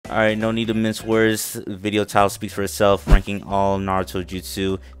Alright, no need to mince words. Video title speaks for itself. Ranking all Naruto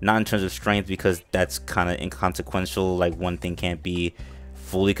jutsu. Not in terms of strength, because that's kind of inconsequential. Like, one thing can't be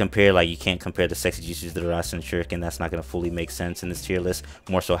fully compared. Like, you can't compare the sexy jutsus to the Rasen Shuriken. That's not going to fully make sense in this tier list.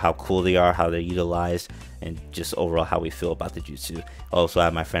 More so how cool they are, how they're utilized, and just overall how we feel about the jutsu. Also, I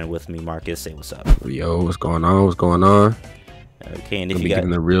have my friend with me, Marcus. Say what's up. Yo, what's going on? What's going on? Okay, and if you you got giving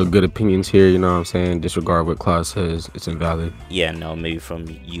the real good opinions here, you know what I'm saying? Disregard what Claude says, it's invalid. Yeah, no, maybe from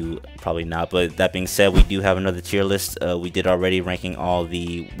you, probably not. But that being said, we do have another tier list. We did already ranking all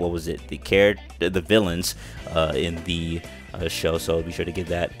the, what was it, the villains in the show. So be sure to give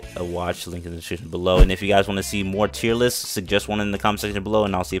that a watch. Link in the description below. And if you guys want to see more tier lists, suggest one in the comment section below,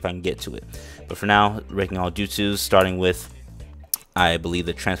 and I'll see if I can get to it. But for now, ranking all jutsus, starting with, I believe,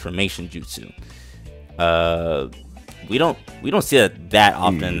 the transformation jutsu. We don't see that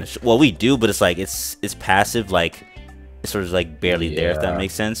often. Well, we do, but it's like it's passive, like it's sort of like barely there, if that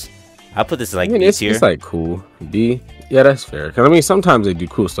makes sense. I put this like D tier. It's like cool D. Yeah, that's fair. Cause I mean, sometimes they do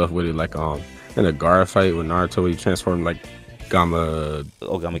cool stuff with it, like in a Gaara fight with Naruto, he transformed like Gama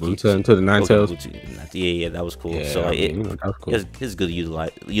Buta into the Nine Tails. Yeah, that was cool. Yeah, so like, that was cool. It's good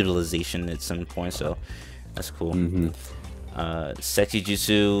utilization at some point, so that's cool. Sexy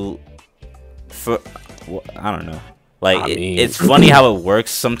jutsu, I don't know. Like, it's funny how it works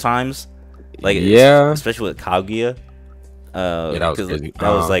sometimes. Like, especially with Kaguya. Yeah, that was crazy.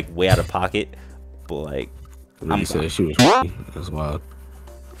 That was like way out of pocket. But like, really said she was as wild.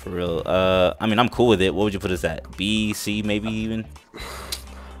 For real. I mean, I'm cool with it. What would you put us at? B, C, maybe even?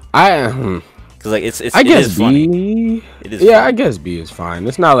 Cause like it is funny. B. It is. Yeah, funny. I guess B is fine.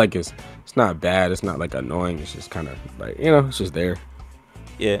 It's not like it's not bad. It's not like annoying. It's just kind of like, you know, it's just there.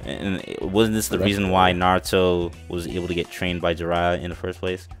 Yeah, and wasn't this the reason why Naruto was able to get trained by Jiraiya in the first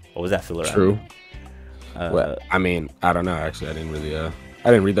place? Or was that filler? True. Well, I mean, I don't know. Actually, I didn't really. I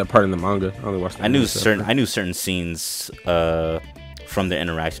didn't read that part in the manga. I only watched. I knew certain scenes from their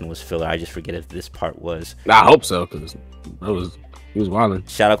interaction was filler. I just forget if this part was. I hope so, because he was wilding.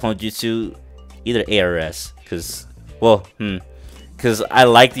 Shadow Clone Jutsu, either A or S, because because I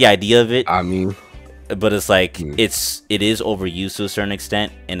like the idea of it. I mean. But it's like it is overused to a certain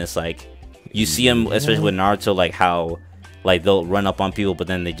extent, and it's like you see them, especially with Naruto, like how like they'll run up on people, but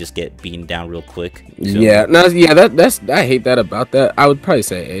then they just get beaten down real quick. Yeah, no, yeah, that's I hate that about that. I would probably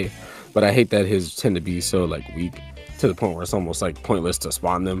say A, but I hate that his tend to be so like weak to the point where it's almost like pointless to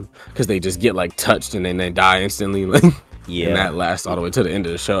spawn them because they just get like touched and then they die instantly. Like, yeah, and that lasts all the way to the end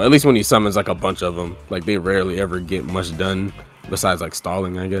of the show. At least when he summons like a bunch of them, like they rarely ever get much done besides like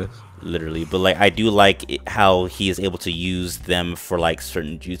stalling, I guess. Literally, but like I do like how he is able to use them for like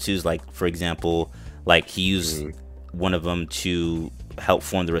certain jutsus. Like, for example, like he used one of them to help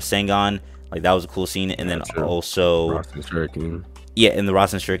form the Rasengan. Like, that was a cool scene. And then also Rasen Shuriken. Yeah, and the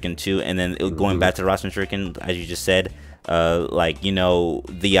Rasen Shuriken too. And then going back to the Rasen Shuriken, as you just said, like, you know,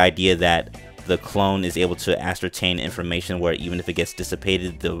 the idea that the clone is able to ascertain information where even if it gets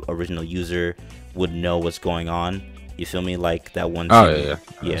dissipated, the original user would know what's going on. You feel me? Like that one scene,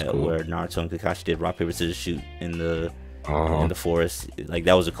 cool. Where Naruto and Kakashi did rock paper scissors shoot in the forest. Like,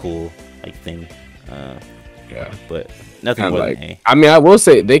 that was a cool like thing. Yeah, but nothing more like, than A. I mean, I will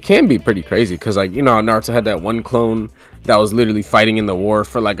say they can be pretty crazy because, like, you know, Naruto had that one clone that was literally fighting in the war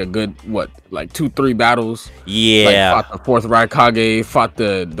for like a good like 2-3 battles. Yeah, like, fought the 4th Raikage, fought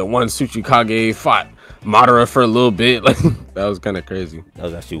the one Tsuchikage, fought Madara for a little bit. Like, that was kind of crazy. That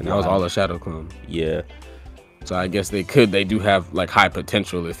was actually that was all a shadow clone. Yeah. So I guess they do have like high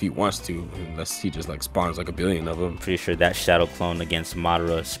potential if he wants to, unless he just like spawns like a billion of them. Pretty sure that shadow clone against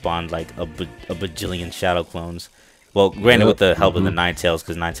Madara spawned like a bajillion shadow clones. Well, granted, with the help of the Nine Tails,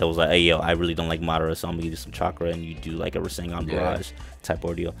 because Nine Tails was like, hey, yo, I really don't like Madara, so I'm gonna give you some chakra, and you do like a Rasengan barrage type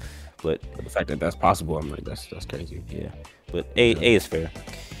ordeal. But the fact that that's possible, I'm like, that's crazy. Yeah, but A is fair.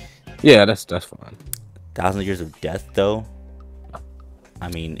 Yeah, that's fine. 1,000 Years of Death, though. I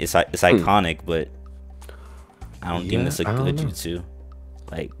mean, it's iconic, but I don't deem this a good jutsu.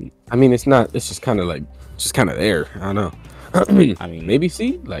 Like, I mean, it's not. It's just kind of like, there. I don't know. I mean, maybe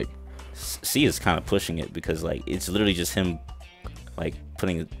C. Like, C is kind of pushing it because like it's literally just him, like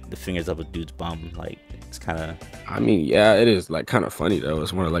putting the fingers up a dude's bum. Like, it's kind of. I mean, yeah, it is like kind of funny though.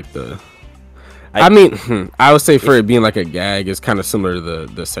 It's more like the. I mean, I would say for it being like a gag, it's kind of similar to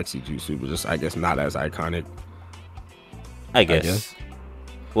the sexy jutsu, but just I guess not as iconic. I guess.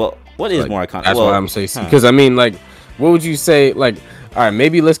 Well, what is more iconic? That's why I'm saying C. Because I mean, like, what would you say? Like, all right,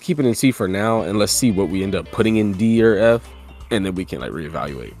 maybe let's keep it in C for now, and let's see what we end up putting in D or F, and then we can like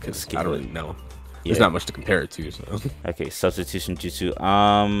reevaluate. Because I don't really know. There's not much to compare it to. So. Okay, substitution jutsu.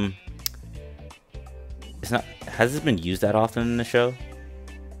 It's not. Has this been used that often in the show?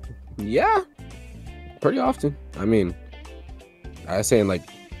 Yeah, pretty often. I mean, I saying like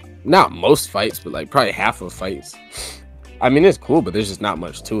not most fights, but like probably half of fights. I mean, it's cool, but there's just not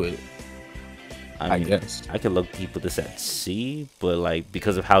much to it. I mean, guess I could look deep with this at C, but like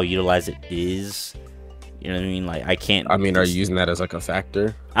because of how utilized it is, you know what I mean? Like I can't. I mean, are you using that as like a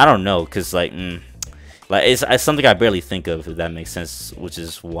factor? I don't know, cause like it's something I barely think of, if that makes sense, which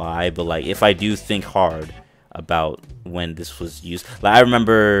is why. But like if I do think hard about when this was used, like I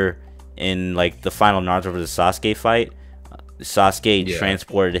remember in like the final Naruto vs Sasuke fight, Sasuke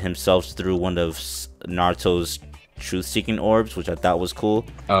transported himself through one of Naruto's truth-seeking orbs, which I thought was cool.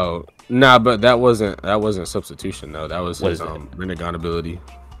 Oh. Nah, but that wasn't substitution though. That was his Rinnegan ability.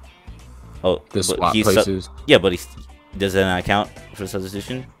 Oh, the swap places. Yeah, but does that not count for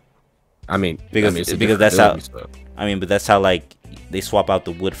substitution? I mean, because that's how. I mean, but that's how like they swap out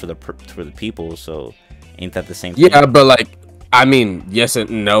the wood for the people. So ain't that the same thing? Yeah, but like I mean, yes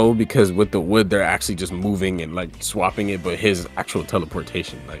and no, because with the wood they're actually just moving and like swapping it, but his actual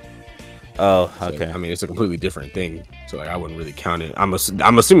teleportation, like. Oh, okay. So, I mean, it's a completely different thing, so like I wouldn't really count it. I'm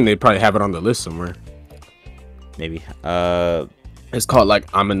assuming they probably have it on the list somewhere. Maybe. It's called like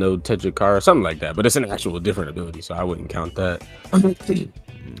Amino Tejakar or something like that, but it's an actual different ability, so I wouldn't count that.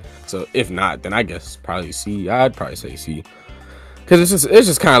 So if not, then I guess probably C. I'd probably say C, because it's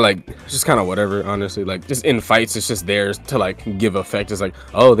just kind of like whatever. Honestly, like just in fights, it's just there to like give effect. It's like,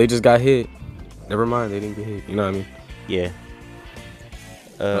 oh, they just got hit. Never mind, they didn't get hit. You know what I mean? Yeah.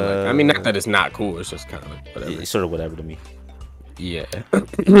 Like, I mean, not that it's not cool. It's just kind of like whatever. It's sort of whatever to me. Yeah.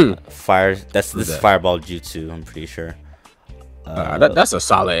 Fire. This is Fireball Jutsu. I'm pretty sure. That's a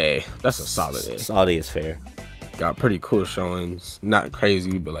solid A. That's a solid A. Solid A is fair. Got pretty cool showings. Not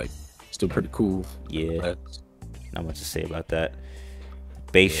crazy, but like still pretty cool. Yeah. Not much to say about that.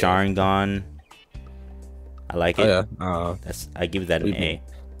 Base Sharingan. I like it. Oh, yeah. I give that an A.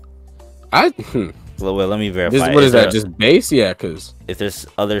 Well, let me verify. What is that? Just base? Yeah, because if there's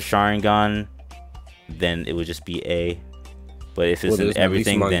other Sharingan, then it would just be A. But if it's in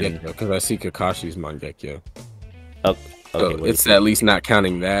everything, then because I see Kakashi's Mangekyo. Oh, okay. So it's at least not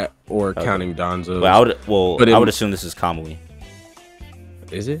counting that or counting Danzo. Well, I would assume this is Kamui.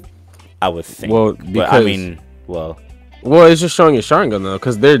 Is it? I would think. Well, but I mean, well, it's just showing a Sharingan though,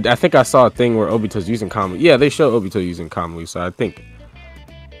 because I think I saw a thing where Obito's using Kamui. Yeah, they show Obito using Kamui, so I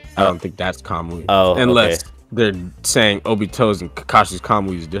don't think that's Kamui. Oh, unless they're saying Obito's and Kakashi's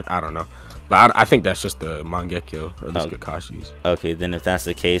Kamui is different. I don't know, but I think that's just the Mangekyo or just Kakashi's. Okay, then if that's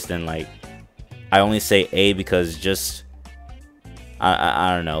the case, then like I only say A because just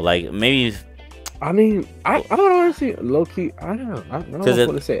I don't know, like maybe. I mean, I don't honestly low key. I don't know. I don't know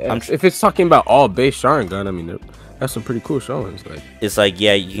what to say. If it's talking about all base Sharingan, I mean that's some pretty cool showings. Like it's like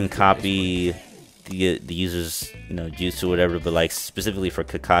you can copy the user's jutsu or whatever, but like specifically for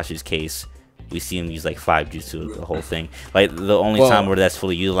Kakashi's case, we see him use like 5 jutsu the whole thing. Like the only time where that's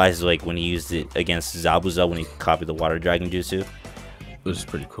fully utilized is like when he used it against Zabuza when he copied the water dragon jutsu. Which is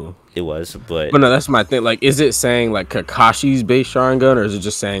pretty cool. It was, but no, that's my thing. Like, is it saying like Kakashi's base Sharingan, or is it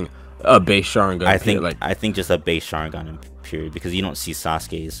just saying a base Sharingan? I think just a base Sharingan period, because you don't see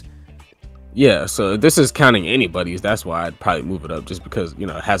Sasuke's. Yeah, so if this is counting anybody's, that's why I'd probably move it up, just because it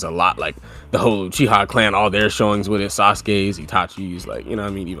has a lot, like the whole Uchiha clan, all their showings with it, Sasuke's, Itachi's, like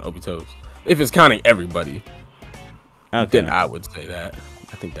even Obito's. If it's counting everybody, then I would say that.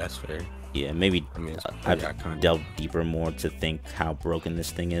 I think that's fair. Yeah, maybe I've delved deeper more to think how broken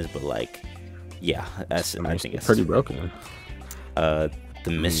this thing is, but like, yeah, I think it's pretty broken. The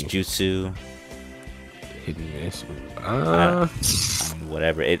Mist Jutsu, hidden miss,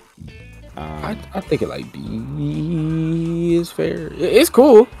 whatever it. I think it like B is fair. It's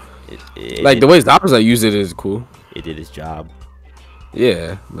cool. The way Zabuza use it is cool. It did its job.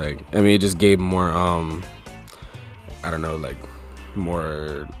 Yeah, like I mean, it just gave more. I don't know, like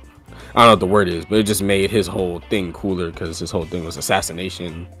more. I don't know what the word is, but it just made his whole thing cooler because his whole thing was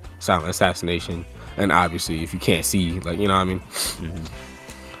assassination, silent assassination, and obviously, if you can't see, like you know what I mean,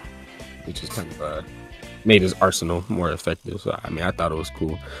 it just kind of made his arsenal more effective. So I mean, I thought it was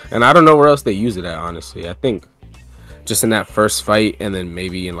cool, and I don't know where else they use it at. Honestly, I think just in that first fight, and then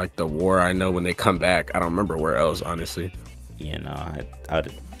maybe in like the war. I know when they come back, I don't remember where else. Honestly. Yeah, no,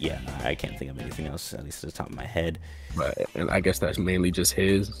 I can't think of anything else, at least at the top of my head. And I guess that's mainly just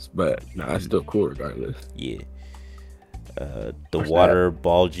his, but it's still cool regardless. Yeah. The water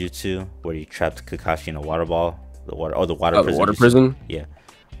ball jutsu, where he trapped Kakashi in a water ball. The water prison. The water prison? Yeah.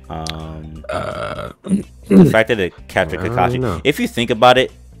 The fact that it captured Kakashi. If you think about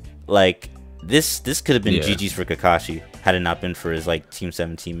it, like this could have been GG's for Kakashi had it not been for his like Team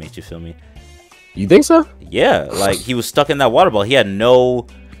 17 mates, you feel me? You think so? Yeah, like he was stuck in that water ball. He had no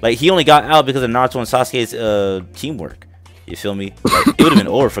Like he only got out because of Naruto and Sasuke's teamwork. You feel me? Like, it would have been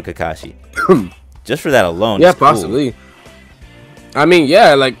over for Kakashi. Just for that alone. Yeah, possibly. Cool. I mean,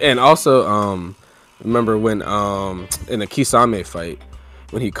 yeah, like, and also, remember when in the Kisame fight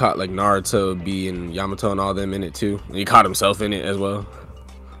when he caught like Naruto, B, and Yamato and all them in it too, and he caught himself in it as well,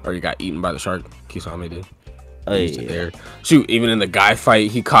 or he got eaten by the shark. Kisame did. Oh, yeah. There. Shoot, even in the guy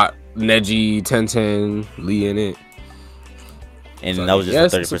fight, he caught Neji, Tenten, Lee in it. And so, that was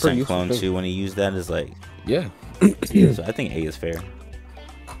just a 30% clone too. When he used that, is like, yeah. Yeah, so I think A is fair.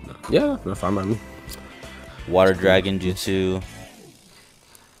 Yeah, no, fine by me. Water Dragon Jutsu.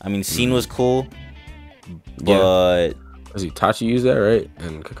 I mean, Scene was cool, but does Itachi use that, right?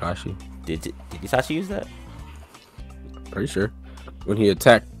 And Kakashi. Did Itachi use that? Pretty sure. When he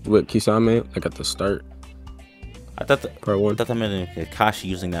attacked with Kisame, like at the start. I thought part one. I thought that meant Kakashi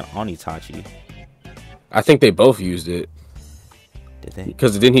using that on Itachi. I think they both used it. Did they?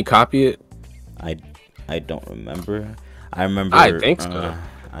 Because didn't he copy it? I don't remember. I remember. I think so.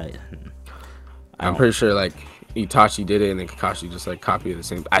 I'm don't. Pretty sure like Itachi did it and then Kakashi just like copied it the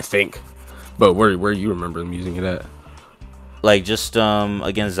same. I think. But where you remember them using it at? Like just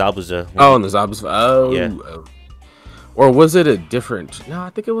against Zabuza. Oh, in the Zabuza. Oh, yeah. Oh. Or was it a different? No, I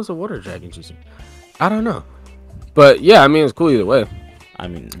think it was a water dragon Jutsu. I don't know. But yeah, I mean it's cool either way. I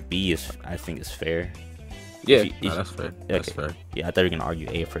mean B is I think is fair. Yeah, that's fair. Okay. That's fair. Yeah, I thought you were gonna argue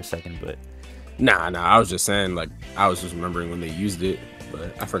A for a second, but nah. I was just saying like I was just remembering when they used it,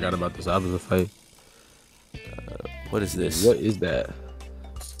 but I forgot about the Zabuza fight. What is this? What is that?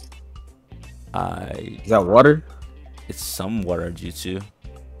 Is that water? It's some water jutsu.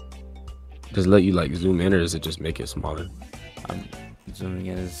 Does it let you like zoom in, or does it just make it smaller? I'm zooming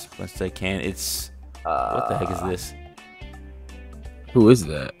in as best as I can. It's what the heck is this? Who is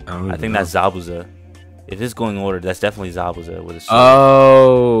that? I think that's Zabuza. If it's going order, that's definitely Zabuza with a sword.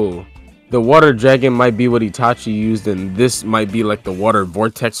 Oh, the water dragon might be what Itachi used, and this might be like the water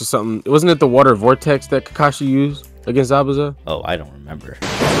vortex or something. Wasn't it the water vortex that Kakashi used against Zabuza? Oh, I don't remember.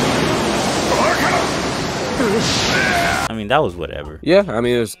 I mean, that was whatever. Yeah, I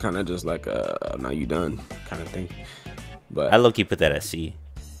mean, it was kind of just like now you done kind of thing. But I low-key put that at C.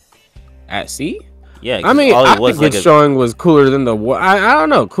 At C? Yeah, I mean, I think like showing was cooler than the I don't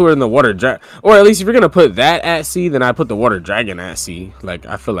know, cooler than the water dragon. Or at least if you're gonna put that at C, then I put the water dragon at C. Like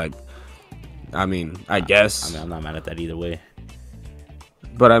I feel like, I mean, I guess. I mean, I'm not mad at that either way.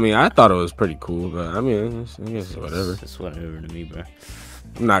 But I mean, I thought it was pretty cool. But I mean, I guess it's whatever. It's whatever to me, bro.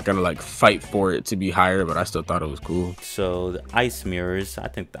 I'm not gonna like fight for it to be higher, but I still thought it was cool. So the ice mirrors, I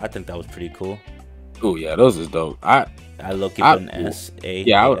think that was pretty cool. Oh yeah, those is dope. I look at an S. A.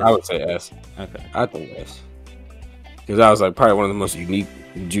 Yeah, I would say S. Okay. I think S. Because that was like probably one of the most unique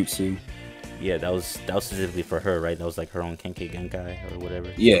jutsu. Yeah, that was specifically for her, right? That was like her own Kenkai Genkai or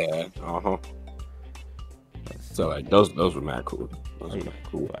whatever. Yeah. So like those were mad cool. Those were mad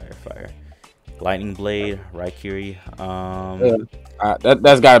cool. Fire. Lightning Blade, Raikiri.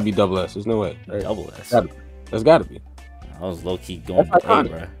 That's gotta be double S. There's no way. Right? Double S. That's gotta be. I was low key going A,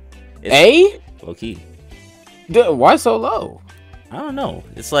 bro. A? Low key. Dude, why so low? I don't know.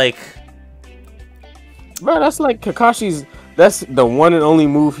 It's like, bro, that's like Kakashi's. That's the one and only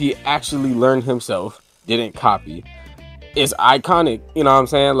move he actually learned himself. Didn't copy. It's iconic. You know what I'm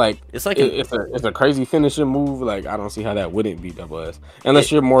saying? Like it's like it's a crazy finishing move. Like I don't see how that wouldn't be double S.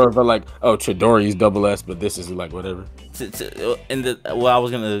 Unless you're more of a like, oh, Chidori's double S, but this is like whatever. And what I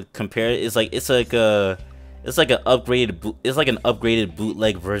was gonna compare it is like it's like an upgraded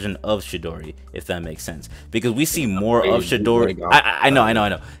bootleg version of Chidori, if that makes sense. Because we see more of Chidori. I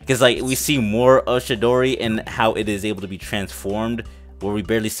know. Because like we see more of Chidori and how it is able to be transformed, where we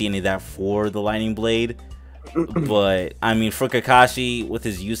barely see any of that for the Lightning Blade. But I mean, for Kakashi with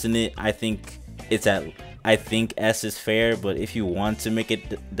his use in it, I think S is fair. But if you want to make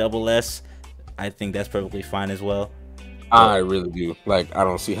it double S, I think that's perfectly fine as well. I really do. Like, I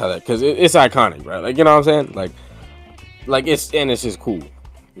don't see how that, because it's iconic, right? Like, you know what I'm saying? Like it's just cool.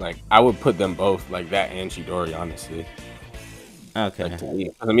 Like, I would put them both, like that and Chidori, honestly. Okay.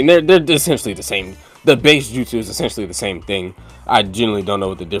 Like, I mean, they're essentially the same. The base jutsu is essentially the same thing. I generally don't know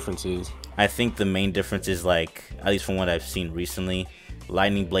what the difference is. I think the main difference is, like, at least from what I've seen recently,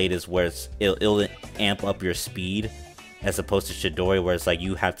 Lightning Blade is where it'll amp up your speed, as opposed to Chidori, where it's like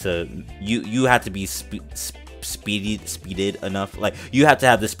you have to be speeded enough. Like you have to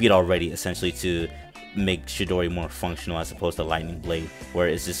have the speed already, essentially, to make Chidori more functional, as opposed to Lightning Blade, where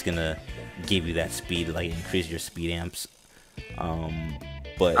it's just gonna give you that speed, like increase your speed amps.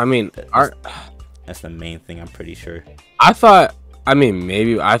 But I mean, that's the main thing. I'm pretty sure. I thought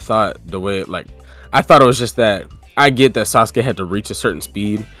the way, like, I thought it was just that I get that Sasuke had to reach a certain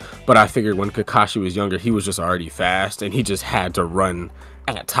speed, but I figured when Kakashi was younger, he was just already fast, and he just had to run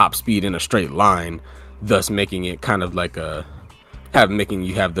at top speed in a straight line, thus making it kind of like making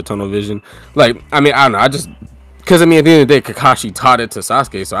you have the tunnel vision. Like, I mean, I don't know, I just because I mean, at the end of the day, Kakashi taught it to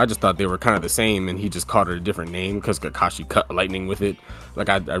Sasuke, so I just thought they were kind of the same, and he just called it a different name because Kakashi cut lightning with it. Like,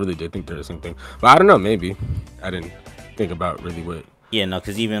 I really did think they're the same thing, but I don't know, maybe I didn't think about really what. Yeah, no,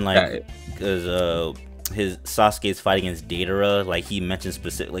 because even like because his Sasuke's fight against Deidara, like he mentioned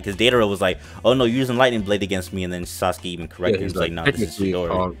specific, like his Deidara was like, "Oh no, you're using lightning blade against me," and then Sasuke even corrected him. He's like, "No, this is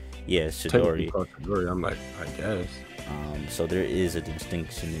Chidori." Yeah, it's Chidori. I'm like, I guess. So there is a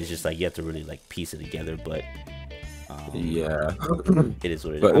distinction. It's just like you have to really like piece it together, but yeah, it is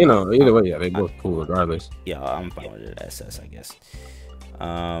what it is. But you know, either way, yeah, they both cool regardless. Yeah, I'm fine with it. SS, I guess.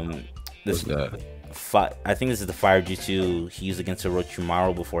 This I think this is the fire jutsu he used against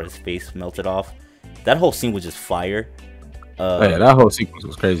Orochimaru before his face melted off. That whole scene was just fire. Yeah, that whole sequence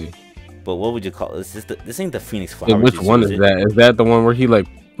was crazy. But what would you call this? This ain't the Phoenix Flower. Which one is that? Is that the one where he like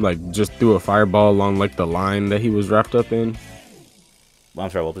just threw a fireball along like the line that he was wrapped up in? Well,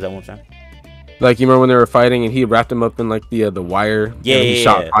 I'm sorry, what was that one time? Like, you remember when they were fighting and he wrapped him up in like the wire? Yeah, and he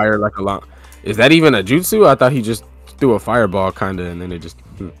shot fire like a lot. Is that even a jutsu? I thought he just threw a fireball kind of, and then it just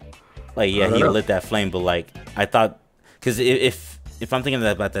like, yeah, he lit that flame. But like, I thought, because if I'm thinking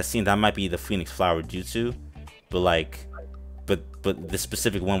about that scene, that might be the Phoenix Flower jutsu. But like, but the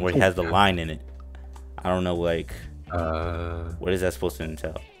specific one where he has the line in it, I don't know, like, what is that supposed to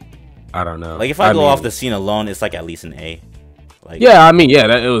entail? I don't know. Like, if I go off the scene alone, it's like at least an A. Like, yeah, I mean, yeah,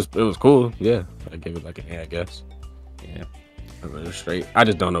 it was cool. Yeah, I give it like an A, I guess. Yeah, I mean, straight. I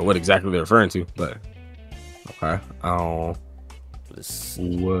just don't know what exactly they're referring to, but okay. What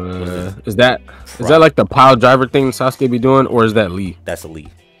is that like the pile driver thing Sasuke be doing, or is that Lee? That's a Lee.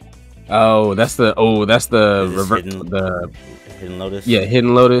 That's the Hidden Lotus. Yeah,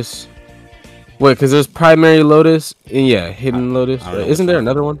 Hidden Lotus. Wait, because there's Primary Lotus and Hidden Lotus. Isn't there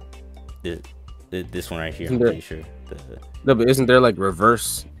another one? This one right here. I'm pretty sure. No, but isn't there like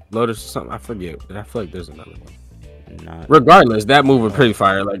Reverse Lotus or something? I forget, but I feel like there's another one. Not regardless, that move was pretty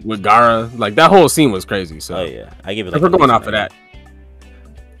fire. Like with Gaara, like that whole scene was crazy. So yeah, I give it. Like, if we're going off of that.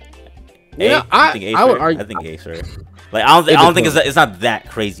 Yeah, I would argue. I think A, sir. Like I don't think it's not that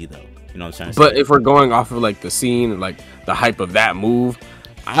crazy though. You know what I'm trying to say? But if we're going off of like the scene, like the hype of that move,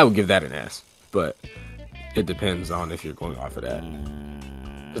 I would give that an S. But it depends on if you're going off of that.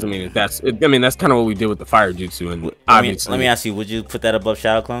 Because I mean, that's kind of what we did with the fire jutsu, and obviously. Let me ask you: would you put that above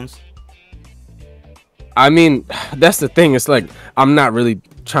Shadow Clones? I mean, that's the thing. It's like I'm not really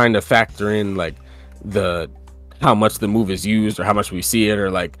trying to factor in like how much the move is used or how much we see it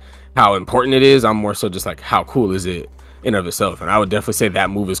or like how important it is. I'm more so just like how cool is it in of itself, and I would definitely say that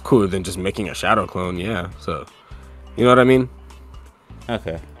move is cooler than just making a Shadow Clone. Yeah, so you know what I mean.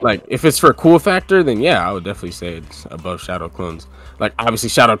 Okay. Like if it's for cool factor, then yeah, I would definitely say it's above Shadow Clones. Like obviously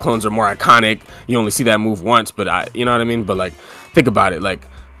Shadow Clones are more iconic. You only see that move once, but you know what I mean. But like think about it. Like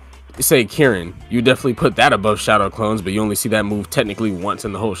say Kirin, you definitely put that above Shadow Clones, but you only see that move technically once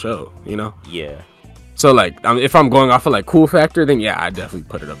in the whole show. You know. Yeah. So like if I'm going off of like cool factor, then yeah, I definitely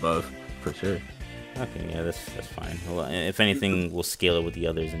put it above for sure. Okay, yeah, that's fine. Well, if anything, we'll scale it with the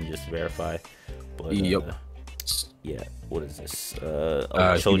others and just verify. But, yep. Yeah. What is this?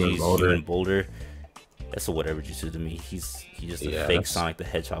 Choji's Human Boulder. That's a whatever jutsu to me. He's just a fake Sonic the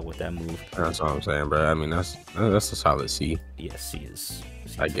Hedgehog with that move. That's all I'm saying, bro. I mean, that's a solid C. Yeah, C is.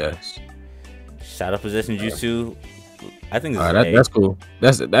 I guess. Shadow Possession Jutsu. I think that's cool.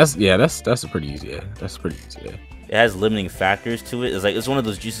 That's a pretty easy. Yeah, that's pretty easy. Yeah. It has limiting factors to it. It's one of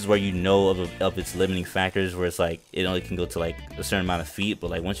those juices where you know of its limiting factors, where it's like it only can go to like a certain amount of feet, but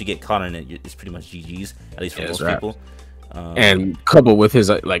like once you get caught in it, it's pretty much GG's. At least for most people. And coupled with his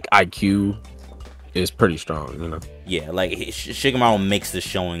like IQ is pretty strong, you know. Yeah, like Shikamaru makes the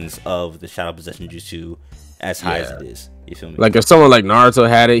showings of the Shadow Possession Jutsu as high as it is. You feel me? Like if someone like Naruto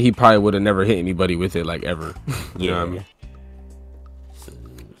had it, he probably would have never hit anybody with it like ever. You know what I mean? So,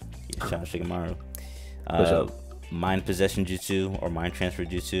 yeah, shout out Shikamaru. Mind Possession Jutsu or Mind Transfer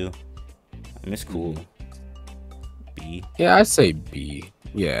Jutsu. I mean, it's cool. B. Yeah, I'd say B.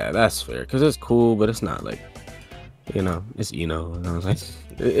 Yeah, that's fair because it's cool, but it's not like, you know, it's Ino. You know what I'm saying?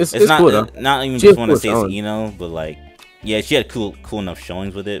 It's not cool though. Not even just want to say it's Ino, but like, yeah, she had cool enough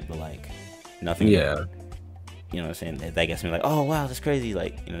showings with it, but like, nothing. Yeah. You know what I'm saying? That gets me like, oh wow, that's crazy.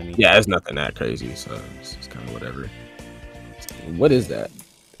 Like, you know what I mean? Yeah, it's nothing that crazy, so it's kind of whatever. What is that?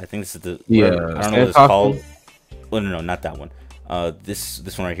 I think this is the. Yeah. I don't know what it's called. Oh no, not that one. This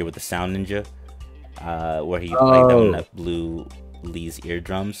one right here with the Sound Ninja, where he like that one that blew Lee's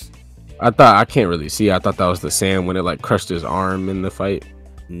eardrums. I can't really see. I thought that was the sand when it like crushed his arm in the fight.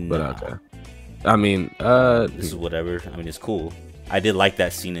 But Nah, okay. I mean, this is whatever. I mean, it's cool. I did like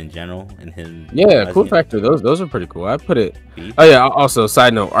that scene in general, and him. yeah, cool factor. Those are pretty cool. I put it. B. Oh yeah. Also,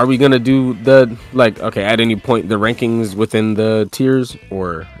 side note: are we gonna do the like okay at any point the rankings within the tiers,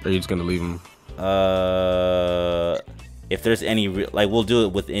 or are you just gonna leave them? If there's any like, we'll do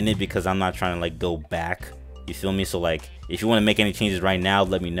it within it because I'm not trying to like go back. You feel me? So like, if you want to make any changes right now,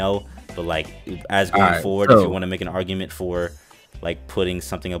 let me know. But like, as going forward, if you want to make an argument for like putting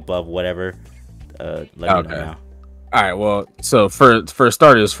something above whatever, let me know now. All right. Well, so for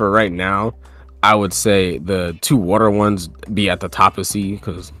starters, for right now, I would say the 2 water ones be at the top of C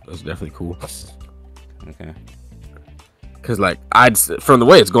because that's definitely cool. Okay. Because like from the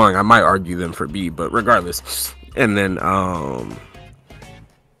way it's going, I might argue them for B, but regardless. And then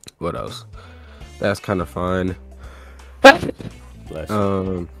what else? That's kind of fine. Bless.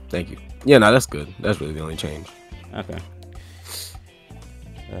 Thank you. Yeah, no, that's good. That's really the only change. Okay.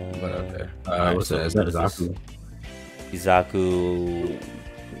 But okay. Alright, What's so that? Is that what is Zaku? Izaku.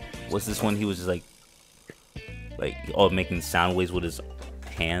 What's this one? He was just like making sound waves with his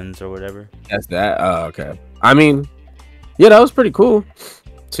hands or whatever. That's that. Okay. I mean, yeah, that was pretty cool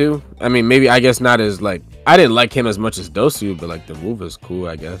too. I mean, maybe I guess not as like I didn't like him as much as Dosu, but like the move is cool,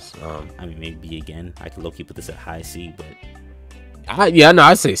 I guess. I mean, maybe B again. I could low-key put this at high C, but yeah, no,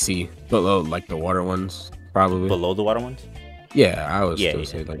 I'd say C below like the water ones, probably below the water ones. Yeah, I would still yeah.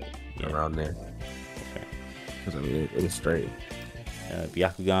 say like around there. Okay. Because I mean, it was straight.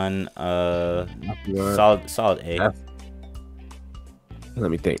 Byakugan, Byakugan. solid A.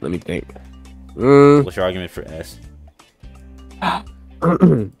 Let me think. What's your argument for S?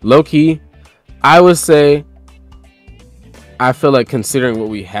 Low key, I would say I feel like considering what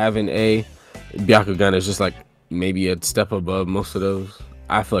we have in A, Byakugan is just like maybe a step above most of those.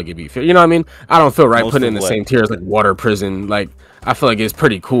 I feel like it'd be fair. You know what I mean? I don't feel right putting it in the same tier as like Water Prison. Like I feel like it's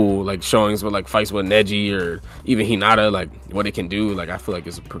pretty cool, like showings with like fights with Neji or even Hinata, like what it can do. Like I feel like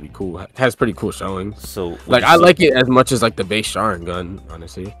it's pretty cool. It has pretty cool showings. So like I like it as much as like the base Sharingan,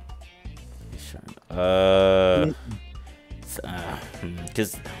 honestly.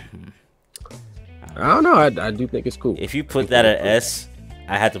 Because I don't know. I do think it's cool. If you put that at S,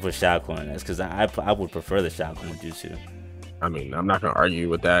 I had to put Shao Kahn in S because I would prefer the Shao Kahn Jutsu. I mean, I'm not gonna argue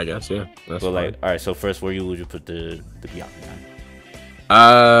with that. I guess yeah. That's but like, all right. So first, where would you put the Byakugan?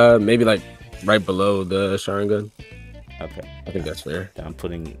 Maybe like right below the Sharingan. Okay. I think that's fair. Then I'm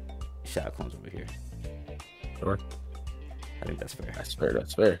putting Shao Kahn's over here. Sure. I think that's fair. That's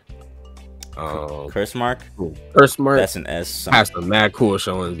fair. Curse mark. Cool. Curse mark. That's an S. Has some mad cool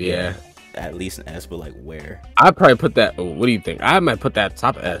showings. Yeah. At least an S, but like where? I'd probably put that. Oh, what do you think? I might put that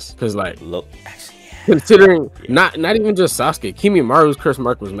top S because like look. Actually, considering not even just Sasuke, Kimimara's curse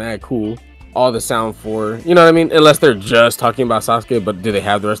mark was mad cool. All the sound for, you know what I mean? Unless they're just talking about Sasuke, but do they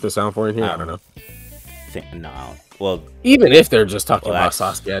have the rest of the sound for in here? I don't know. No. Well, even if they're just talking about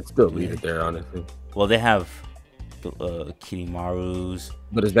Sasuke, I'd still leave it there, honestly. Well, they have Kimimara's.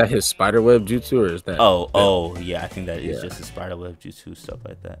 But is that his spiderweb jutsu or is that? Oh, yeah. I think that is just a spiderweb jutsu, stuff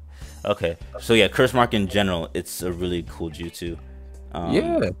like that. Okay, so yeah, curse mark in general, it's a really cool jutsu.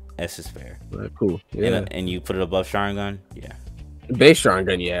 Yeah. S is fair. Cool. Yeah. And you put it above Sharingan? Yeah. Base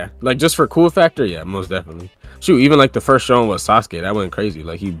Sharingan, yeah. Like just for cool factor, yeah, most definitely. Shoot, even like the first showing was Sasuke. That went crazy.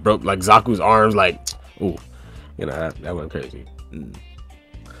 Like he broke like Zaku's arms. Like, ooh, you know that went crazy.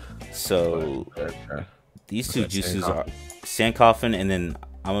 So these two jutsus are Sand Coffin, and then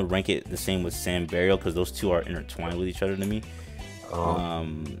I'm gonna rank it the same with Sand Burial because those two are intertwined with each other to me.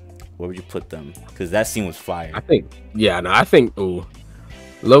 Where would you put them? Because that scene was fire. I think, ooh,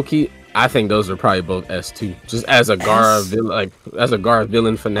 Loki. I think those are probably both S2. Just as a Gaara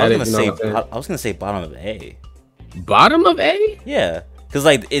villain fanatic. I was gonna say bottom of A. Bottom of A? Yeah, because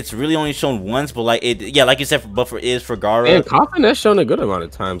like it's really only shown once, but like it, yeah, like you said, but for Gaara. And Coffin has shown a good amount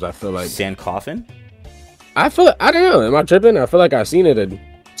of times. I feel like Sand Coffin. I don't know. Am I tripping? I feel like I've seen it a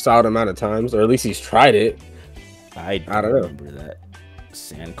solid amount of times, or at least he's tried it. I don't remember that.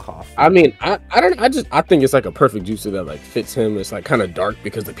 Sand Coffin. I mean, I think it's like a perfect jutsu that like fits him. It's like kind of dark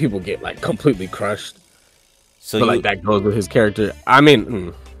because the people get like completely crushed. So like that goes with his character. I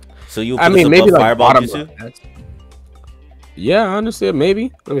mean, so you. I mean, maybe like Fireball jutsu. Yeah, honestly,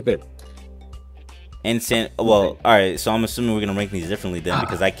 maybe. Let me think. And Sand. Well, all right. So I'm assuming we're gonna rank these differently then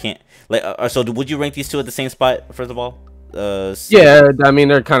because I can't. Like, so would you rank these two at the same spot? First of all, yeah. I mean,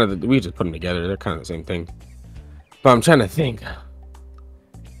 they're kind of we just put them together. They're kind of the same thing. But I'm trying to think.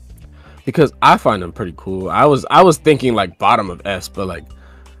 Because I find them pretty cool. I was thinking like bottom of S, but like,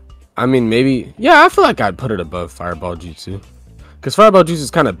 I mean maybe I feel like I'd put it above Fireball Jutsu, Because Fireball Jutsu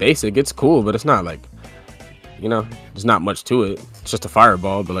is kind of basic. It's cool, but it's not like, you know, there's not much to it. It's just a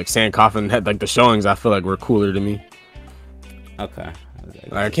fireball. But like Sand Coffin had like the showings, I feel like were cooler to me. Okay.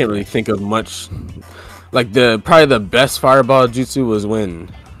 I can't really think of much. Like probably the best Fireball Jutsu was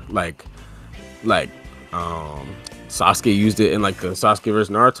when like Sasuke used it in like the Sasuke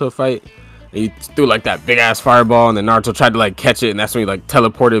versus Naruto fight. And he threw like that big ass fireball, and then Naruto tried to like catch it, and that's when he like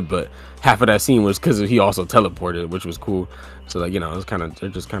teleported. But half of that scene was because he also teleported, which was cool. So like, you know, it's kind of they're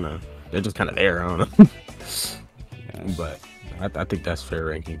just kind of there. I don't know. But I think that's fair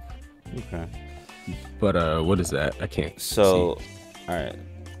ranking. Okay. But what is that? I can't. So, see. All right.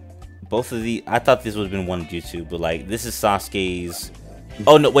 Both of the I thought this would have been one Jutsu, but like this is Sasuke's.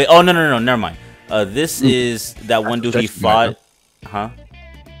 Oh no! Wait! Oh no! Never mind. This is that one dude he fought. Huh?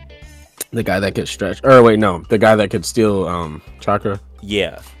 The guy that could stretch. Or wait, no, the guy that could steal chakra.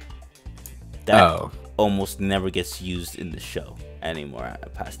 Yeah. That almost never gets used in the show anymore.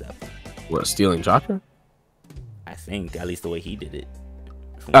 Past that point. What, stealing chakra? I think at least the way he did it.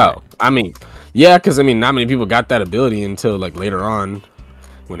 Oh, I mean, yeah, because I mean, not many people got that ability until like later on,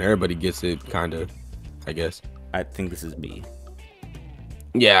 when everybody gets it, kind of. I guess. I think this is B.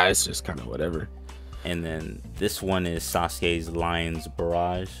 Yeah, it's just kind of whatever. And then this one is Sasuke's Lion's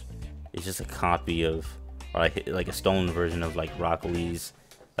Barrage. It's just a copy of, or like a stolen version of like Rock Lee's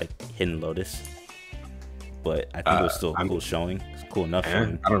like Hidden Lotus. But I think it was still cool showing. It's cool enough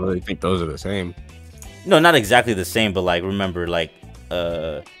showing. I don't really think those are the same. No, not exactly the same, but like remember like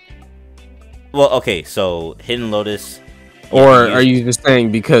well, okay, so Hidden Lotus. Or are you just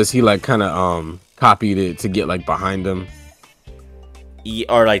saying because he like kind of copied it to get like behind him? Yeah,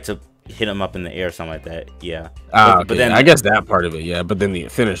 or like to hit him up in the air or something like that. Yeah. But then I guess that part of it, yeah. But then the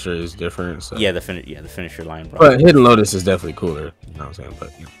finisher is different. So. Yeah, the finisher line. But Hidden Lotus is definitely cooler. You know what I'm saying?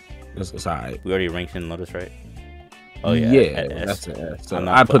 But you know, it's alright. We already ranked Hidden Lotus, right? Oh yeah. Yeah, that's an S. So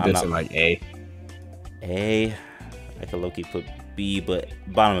I put this in like A. A. I could low-key put B, but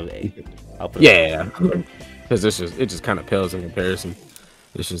bottom of A. I'll put yeah. Because it just kind of pales in comparison.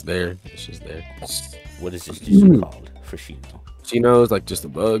 It's just there. It's just there. What is this Jutsu called for Shino? Shino's like just the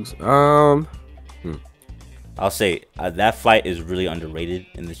bugs. I'll say that fight is really underrated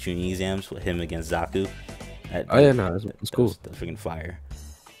in the Chunin exams with him against Zaku. It's cool. That's freaking fire.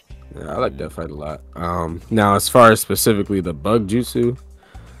 Yeah, I like that fight a lot. Now as far as specifically the bug jutsu,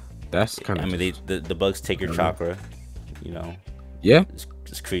 that's kind of. I mean, the bugs take your chakra. You know. Yeah.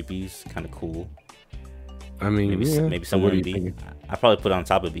 It's creepy. It's kind of cool. I mean, maybe somewhere in B. I probably put it on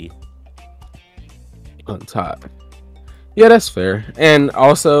top of B. On top. Yeah, that's fair. And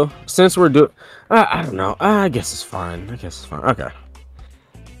also, since we're doing, I don't know. I guess it's fine. Okay.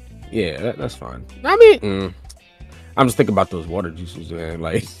 Yeah, that's fine. I mean, I'm just thinking about those water juices, man.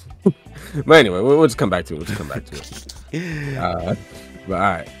 Like, but anyway, we'll just come back to it. But all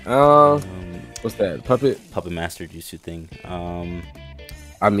right. What's that? Puppet Master Jutsu thing.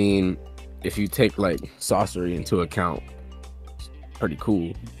 I mean, if you take like sorcery into account, it's pretty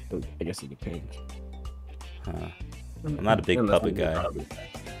cool. I guess it depends. I'm not a big puppet guy.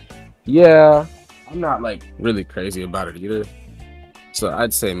 Yeah, I'm not like really crazy about it either. So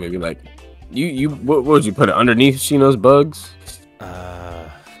I'd say maybe like what would you put it underneath Shino's bugs?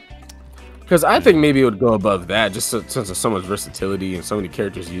 Because I think maybe it would go above that, just since there's so much versatility and so many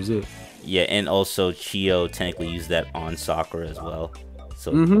characters use it. Yeah, and also Chio technically used that on Sakura as well,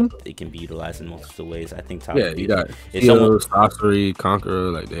 so it can be utilized in multiple ways. I think top. Yeah, you got Chio, sorcery,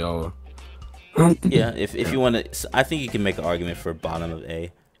 Conqueror, like they all. Yeah, if you want to, I think you can make an argument for bottom of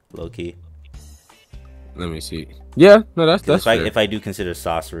A, low key. Let me see. Yeah, no, that's fair. If I do consider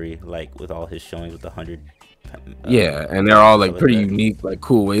sorcery, like with all his showings with 100. Yeah, and they're all like pretty unique, like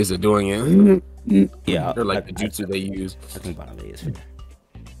cool ways of doing it. Yeah, they're like the jutsu they use. I think bottom A is fair.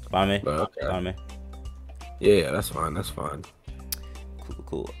 Bottom A. Okay. Bottom A. Yeah, that's fine.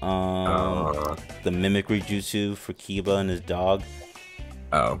 Cool. The mimicry jutsu for Kiba and his dog.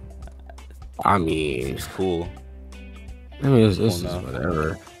 Oh. I mean, it's cool. I mean, it's just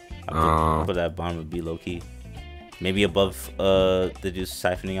whatever. I'll put that bottom would be low key. Maybe above the juice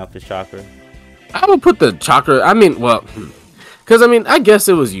siphoning out the chakra. I would put the chakra. I mean, well, because I mean, I guess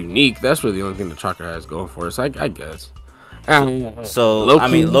it was unique. That's really the only thing the chakra has going for it. So I guess. So low-key, I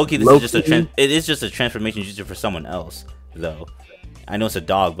mean, low key, this is just it is just a transformation jutsu for someone else, though. I know it's a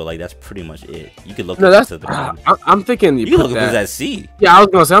dog, but like that's pretty much it. You could look at the bottom. I'm thinking you can look at that C. Yeah, I was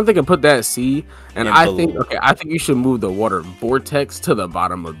gonna say I'm thinking put that C, and I think you should move the water vortex to the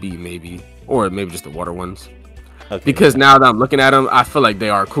bottom of B, maybe, or maybe just the water ones. Okay. Because now that I'm looking at them, I feel like they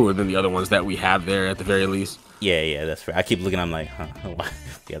are cooler than the other ones that we have there at the very least. Yeah, that's fair. I keep looking. I'm like, huh? Why?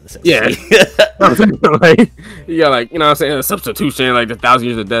 We have the same. Yeah. Like, you got like, you know what I'm saying, a substitution, like the 1,000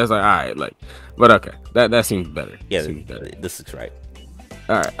 years of death. Like, all right, like, but okay, that seems better. Yeah, seems better. This looks right.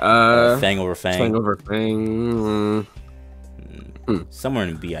 All right, Fang over Fang. Fang over Fang. Somewhere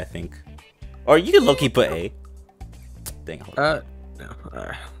in B, I think. Or you can low-key put A. Dang. No. All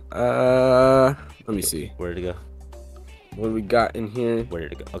right. Let me see. Where did it go? What do we got in here? Where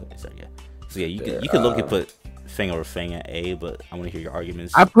did it go? Okay, sorry, yeah. So yeah, you could low-key put Fang over Fang at A, but I want to hear your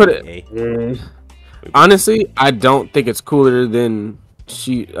arguments. I put it A. Honestly, I don't think it's cooler than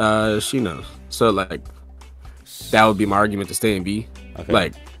she knows. So like, that would be my argument to stay in B. Okay.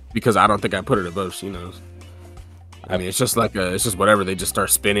 Like, because I don't think I put it above she knows. I mean, it's just like it's just whatever. They just start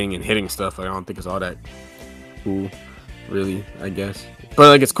spinning and hitting stuff. Like, I don't think it's all that cool, really. I guess, but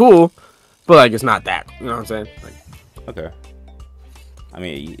like it's cool, but like it's not that. You know what I'm saying? Like, okay. I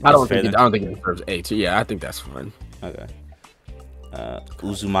mean, I don't think it deserves A too. Yeah, I think that's fine. Okay.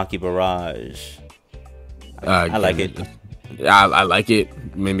 Uzumaki Barrage. I like it. I like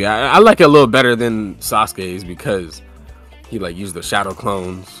it. Maybe I like it a little better than Sasuke's because he like used the shadow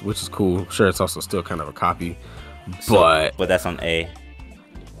clones, which is cool. Sure, it's also still kind of a copy, but that's on A.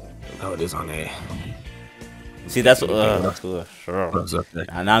 Oh, it is on A. See, that's cool. Sure.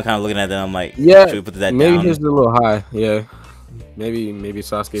 Now I'm kind of looking at them. I'm like, yeah, should we put that maybe down? here's a little high. Yeah, maybe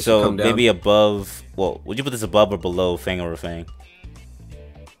Sasuke. So should come down. maybe above. Well, would you put this above or below Fang over Fang?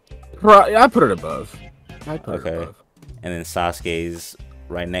 I put it above. Okay. And then Sasuke's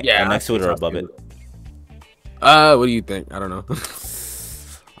right next to it or above it? What do you think? I don't know.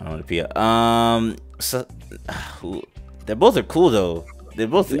 I don't want to be so they both are cool though. They're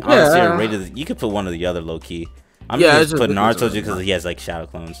both honestly are rated. You could put one or the other low key. I'm just put Naruto just because he has like shadow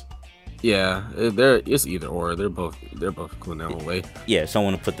clones. Yeah, it's either or. They're both cool in their own way. Yeah, if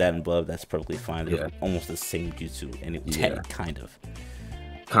someone to put that above, that's perfectly fine. They're almost the same jutsu, and kind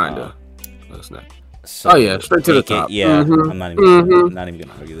of. That's not. So, straight to the top. Yeah, I'm not even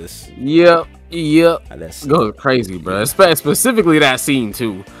gonna argue this. Yep. That's going crazy, bro. Specifically that scene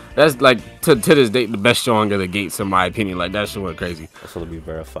too. That's like to this date the best showing of the gates in my opinion. Like that shit went crazy. So let me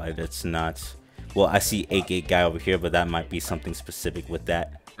verify. That's not. Well, I see 8-gate guy over here, but that might be something specific with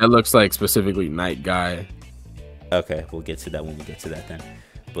that. That looks like specifically night guy. Okay, we'll get to that when we get to that then.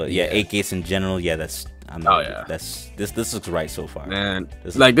 But yeah, 8 gates in general. Yeah, that's. This looks right so far. Man,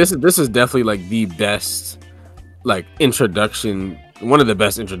 this is definitely like the best like introduction. One of the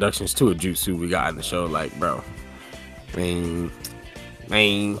best introductions to a jutsu we got in the show. Like, bro, man,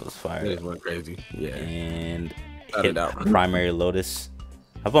 that was fire. It went crazy. Yeah, and Primary Lotus.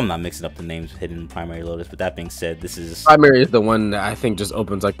 I hope I'm not mixing up the names, Hidden Primary Lotus. But that being said, this is Primary is the one that I think just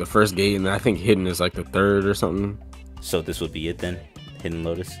opens like the first gate, and then I think Hidden is like the third or something. So this would be it then, Hidden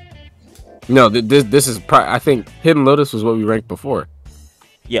Lotus. No, this is I think Hidden Lotus was what we ranked before.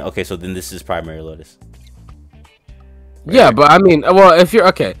 Yeah. Okay. So then this is Primary Lotus. Right. Yeah, but I mean, well, if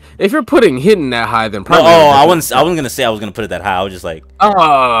you're putting Hidden that high, then Primary. I wasn't gonna say I was gonna put it that high. I was just like,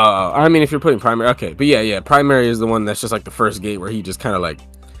 I mean, if you're putting Primary, okay, but yeah, Primary is the one that's just like the first gate where he just kind of like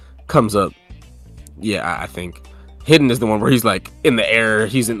comes up. Yeah, I think Hidden is the one where he's like in the air.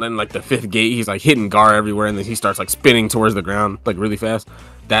 He's in like the 5th gate. He's like hitting Gar everywhere, and then he starts like spinning towards the ground like really fast.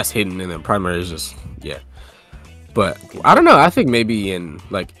 That's Hidden, and then Primary is just But I don't know. I think maybe in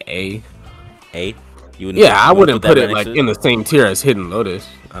like A. I wouldn't put it like in the same tier as Hidden Lotus.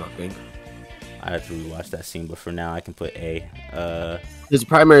 I don't think. I have to rewatch that scene, but for now I can put A. His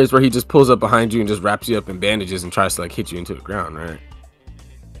Primary is where he just pulls up behind you and just wraps you up in bandages and tries to like hit you into the ground, right?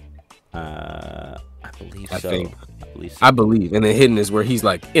 I believe so. I believe. And then Hidden is where he's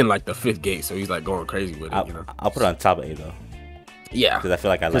like in like the 5th gate, so he's like going crazy with it. I'll put it on top of A though. Yeah, because I feel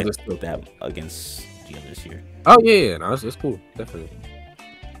like I like that against the others here. Oh yeah, no, it's cool, definitely.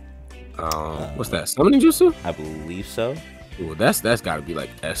 What's that? Summoning jutsu? I believe so. Ooh, that's got to be like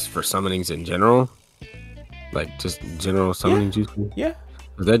S for summonings in general, like just general summoning jutsu. Yeah,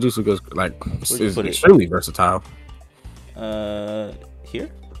 that jutsu goes like is extremely versatile. Here.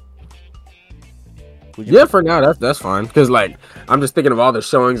 Yeah, for now that's fine because like I'm just thinking of all the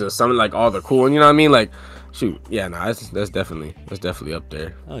showings of summon like all the cool, and you know what I mean, like. Shoot, yeah, no, that's definitely up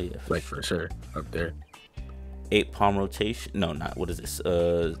there. Oh yeah, for sure, up there. 8 palm rotation. No, not what is this?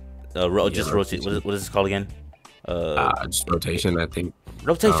 Just rotate. What is this called again? Just rotation, I think.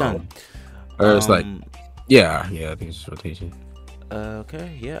 Rotation. Or it's like, yeah, I think it's just rotation.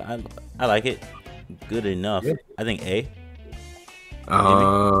 Okay, yeah, I like it. Good enough. Yeah. I think A.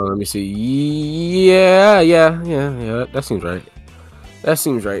 Let me see. Yeah. That seems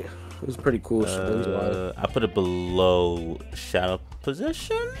right. It's pretty cool. I put it below Shadow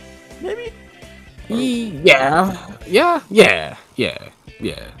Possession, maybe. Yeah.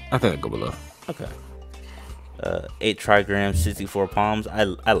 I think I'd go below. Okay. 8 trigrams, 64 palms. I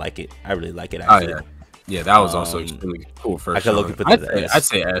like it. I really like it Oh actually. yeah, that was also extremely cool first. I could look showing. at the I'd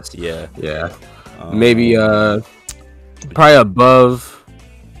say S. Yeah. Maybe probably above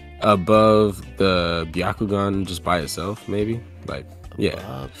the Byakugan just by itself, maybe. Like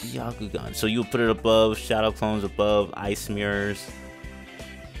Byakugan. So you put it above Shadow Clones, above Ice Mirrors.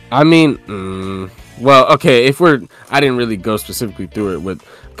 I mean, well, okay. I didn't really go specifically through it with,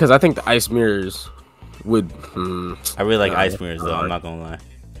 because I think the Ice Mirrors would. I really like Ice Mirrors though. I'm not gonna lie.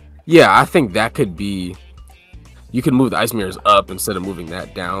 Yeah, I think that could be. You can move the Ice Mirrors up instead of moving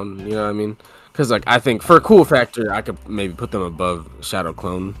that down. You know what I mean? Because like I think for cool factor, I could maybe put them above Shadow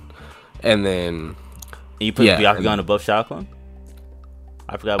Clone, and then. You put Byakugan above Shadow Clone?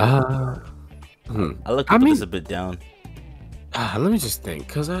 I forgot. I looked this a bit down. Let me just think,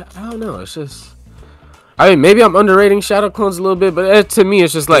 because I don't know. It's just. I mean, maybe I'm underrating Shadow Clones a little bit, but to me,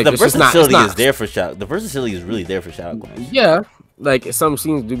 it's just like the versatility is there for Shadow. The versatility is really there for Shadow Clones. Yeah, like some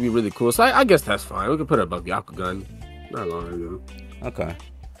scenes do be really cool, so I guess that's fine. We could put it above Byakugan. Not long ago. Okay,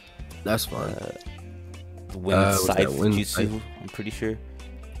 that's fine. Wind Scythe Jutsu, I'm pretty sure.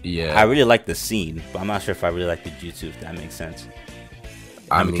 Yeah, I really like the scene, but I'm not sure if I really like the Jutsu. If that makes sense.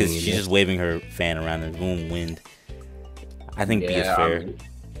 I mean, because she's just waving her fan around the room, wind. I think B is fair.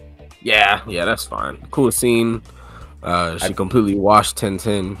 Yeah, that's fine. Cool scene. She completely washed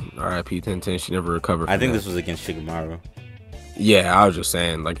 10-10. R.I.P. 10-10. She never recovered. I think this was against Shikamaru. Yeah, I was just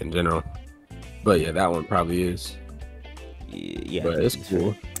saying, like in general. But yeah, that one probably is. Yeah, but it's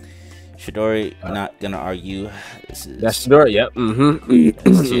cool. Chidori, not gonna argue. That's Chidori. Yep.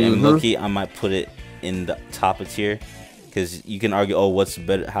 And Loki, I might put it in the top of tier, because you can argue, oh, what's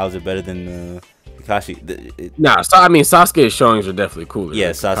better? How's it better than Kakashi? I mean, Sasuke's showings are definitely cooler. Yeah,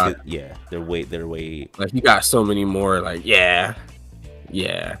 Sasuke. Yeah, they're way. Like you got so many more. Like yeah.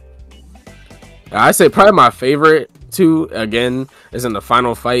 I say probably my favorite too. Again, is in the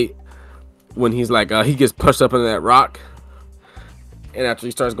final fight when he's like he gets pushed up into that rock, and after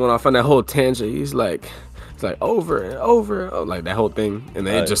he starts going off on that whole tangent, he's like. Like over and over, like that whole thing, and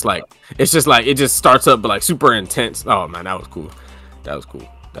then it just starts up, but like super intense. Oh man, that was cool.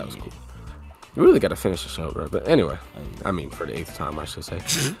 We really got to finish the show, bro. But anyway, I mean for the 8th time, I should say.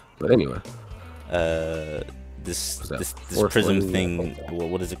 But anyway, this prism thing.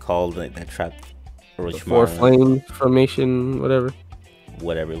 What is it called? Like that trap. Four flame formation, whatever.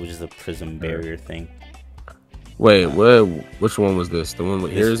 It was just a prism barrier thing. Wait, which one was this? The one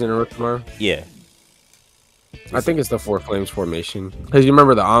with ears in Orochimaru? Yeah. I think it's the Four Flames formation, because you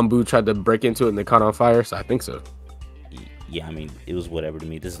remember the Anbu tried to break into it and they caught on fire, so I think so. Yeah, I mean it was whatever to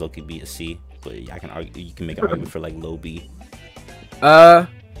me. This is Loki B a C, but I can argue. You can make an argument for like low B. I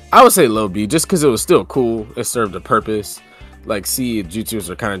would say low B, just because it was still cool. It served a purpose. Like C, Jutsus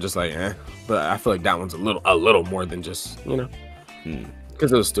are kind of just like but I feel like that one's a little more than just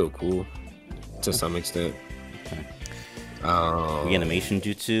because it was still cool to some extent. Okay. Reanimation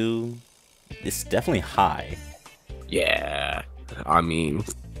Jutsu. It's definitely high. Yeah, I mean,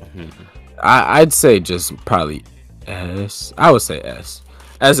 I'd say just probably S. I would say S.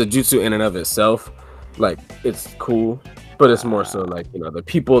 As a jutsu in and of itself, like it's cool, but it's more so like the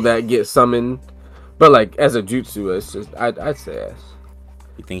people that get summoned. But like as a jutsu, it's just I'd say S.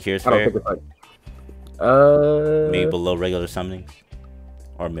 You think here's fair? I don't think it's like maybe below regular summonings,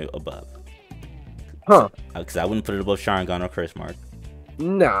 or maybe above. Because I wouldn't put it above Sharingan or Curse Mark.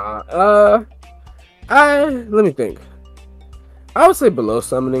 Nah, let me think. I would say below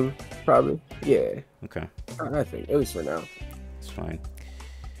summoning, probably. Yeah. Okay. I think, at least for now. It's fine.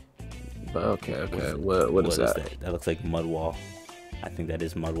 But okay. What is that? That looks like Mud Wall. I think that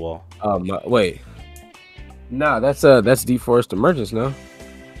is Mud Wall. Wait. Nah, that's Deforest Emergence, no?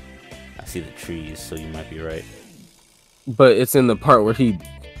 I see the trees, so you might be right. But it's in the part where he,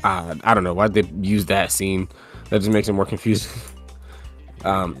 I don't know why they use that scene. That just makes it more confusing.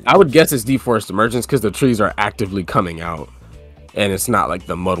 I would guess it's Deforest Emergence because the trees are actively coming out, and it's not like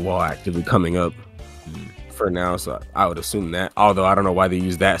the mud wall actively coming up for now. So I would assume that. Although I don't know why they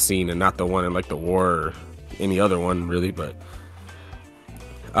use that scene and not the one in like the war or any other one really. But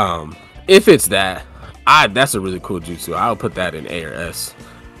if it's that, that's a really cool jutsu. I'll put that in A or S.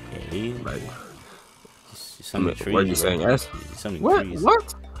 Okay. Like, trees, what are you saying? S?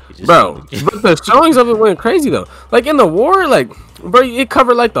 What? Bro, but the showings of it went crazy though. Like in the war, like bro, it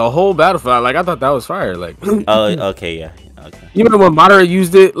covered like the whole battlefield. Like I thought that was fire. Like okay, yeah, okay. You remember when Madara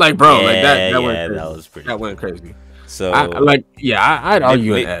used it? Like bro, like that went crazy. That was pretty. That went crazy. So I'd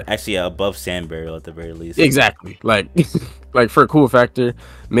argue in that. Actually, above Sand Burial at the very least. Exactly. Like like for a cool factor,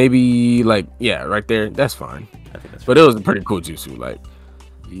 maybe like yeah, right there, that's fine. I think that's But it was a pretty cool jutsu. Like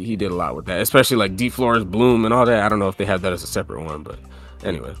he did a lot with that, especially like Deep Floors Bloom and all that. I don't know if they have that as a separate one, but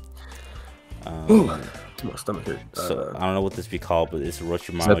anyway. Ooh, my stomach hurt. So I don't know what this be called, but it's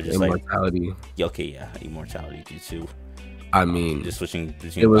Orochimaru just immortality. Like okay, yeah, immortality jutsu. I mean, just switching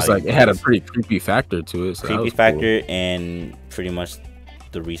between it was like it had a pretty creepy factor to it. So creepy factor, cool. And pretty much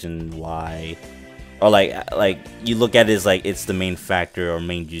the reason why, or like you look at it as like it's the main factor or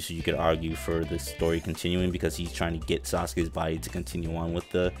main jutsu you could argue for the story continuing because he's trying to get Sasuke's body to continue on with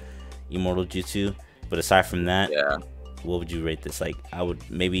the immortal jutsu. But aside from that, yeah, what would you rate this? Like I would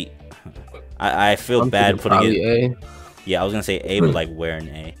maybe, I feel bad putting it. A. Yeah, I was gonna say A, but like where an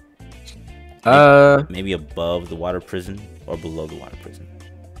A? Maybe above the water prison or below the water prison.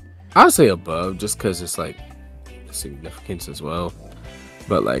 I'd say above, just because it's like significance as well.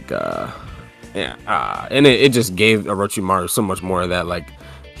 But like, yeah, and it just gave Orochimaru so much more of that, like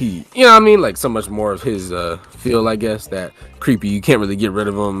he, you know what I mean, like so much more of his feel, I guess, that creepy. You can't really get rid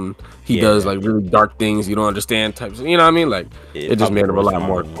of him. He does like really dark things you don't understand types. You know what I mean? Like it just made him a lot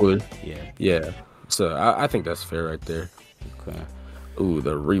more cooler. Yeah. So I think that's fair right there. Okay. Ooh,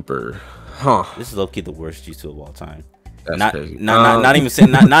 the Reaper. Huh. This is low-key the worst jutsu of all time. That's not crazy. Not even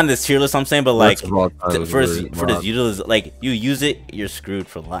saying not in this tier list. I'm saying, but like for this utilization, like you use it, you're screwed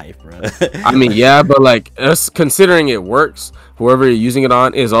for life, bro. I mean, yeah, but like us considering it works, whoever you're using it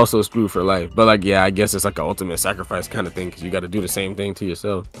on is also screwed for life. But like, yeah, I guess it's like an ultimate sacrifice kind of thing because you got to do the same thing to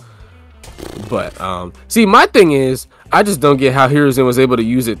yourself. But see, my thing is, I just don't get how Hiruzen was able to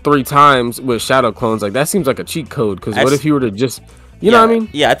use it 3 times with shadow clones. Like that seems like a cheat code. Because what if he were to just you know what I mean?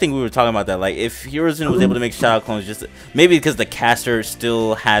 Yeah, I think we were talking about that. Like, if Hiruzen was able to make shadow clones, just maybe because the caster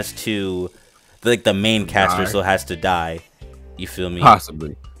still has to, like, the main caster still has to die. You feel me?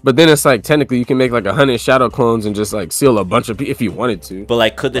 Possibly. But then it's like technically you can make like 100 shadow clones and just like seal a bunch of people if you wanted to. But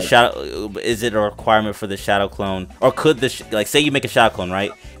like, could the shadow? Is it a requirement for the shadow clone, or could the like say you make a shadow clone,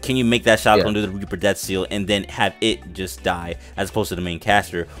 right? Can you make that shadow clone do the Reaper Death Seal and then have it just die as opposed to the main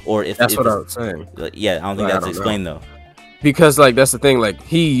caster? Or if that's what I was saying. Yeah, I don't think that's explained though. Because like that's the thing, like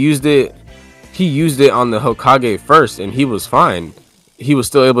he used it on the Hokage first and he was fine. He was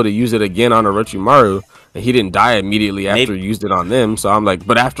still able to use it again on Orochimaru and he didn't die immediately after he used it on them. So I'm like,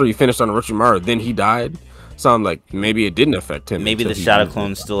 but after he finished on Orochimaru, then he died. So I'm like, maybe it didn't affect him. Maybe the shadow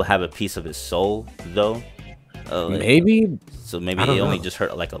clones still have a piece of his soul though. Maybe. So maybe it only just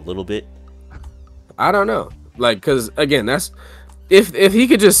hurt like a little bit. I don't know. Like, cause again, that's if he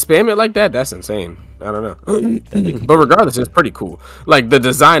could just spam it like that, that's insane. I don't know. But regardless, it's pretty cool. Like the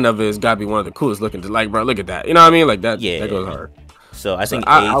design of it has got to be one of the coolest looking. Like, bro, look at that. You know what I mean? Like that. Yeah, that goes hard. So I think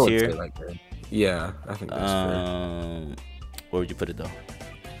A tier. Like yeah, I think that's fair. Where would you put it though?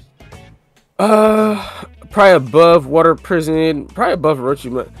 Probably above Water Prison. Probably above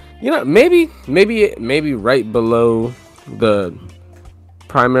Orochimaru. You know, maybe right below the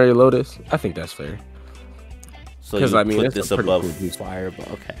Primary Lotus. I think that's fair. So you I mean, put this above cool Fire, but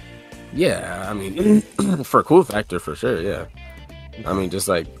okay. Yeah, I mean, for a cool factor, for sure, yeah. I mean, just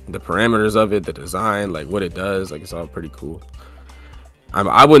like the parameters of it, the design, like what it does, like it's all pretty cool.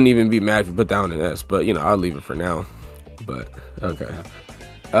 I wouldn't even be mad if you put down an S, but you know, I'll leave it for now. But okay.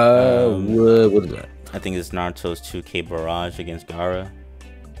 What is that? I think it's Naruto's 2K barrage against Gaara.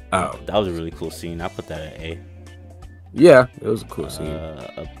 Oh, that was a really cool scene. I put that at A. Yeah, it was a cool scene.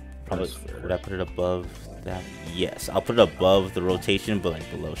 Probably would I put it above that? Yes, I'll put it above the rotation, but like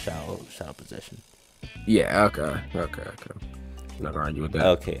below shadow possession. Yeah. Okay. I'm not gonna argue with that.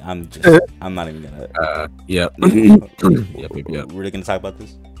 Okay, I'm not even gonna. Yep. Yep. We're gonna talk about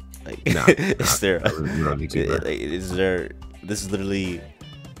this. Like, nah, is there? Is there? This is literally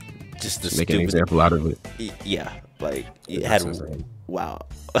just the make an example out of it. Yeah, like it had. Wow.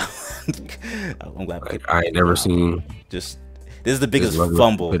 I'm glad. Like, I ain't never seen. This is the biggest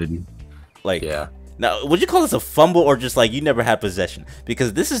fumble. Like, yeah. Now, would you call this a fumble or just like you never had possession?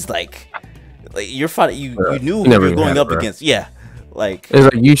 Because this is like you're fighting. You knew who you were going up against. Yeah. Like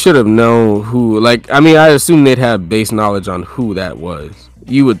it's like you should have known who. Like I mean, I assume they'd have base knowledge on who that was.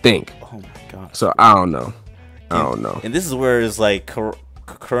 You would think. Oh my god. So I don't know. And this is where it's like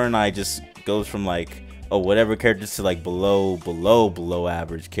Kurenai just goes from like whatever characters to like below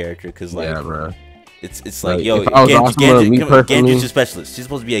average character because like yeah, bro. It's like yo Genjutsu specialist. She's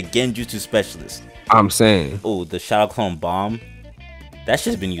supposed to be a Genjutsu specialist. I'm saying. Oh, the Shadow Clone Bomb. That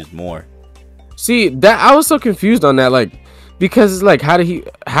shit's been used more. See that I was so confused on that, like because it's like how? I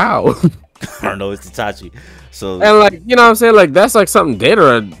don't know. It's Itachi. So and like you know what I'm saying, like that's like something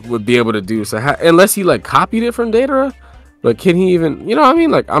Datara would be able to do. So unless he like copied it from Datara, but can he even? You know what I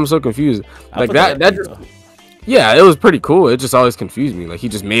mean? Like I'm so confused. Like that just Yeah, it was pretty cool. It just always confused me. Like he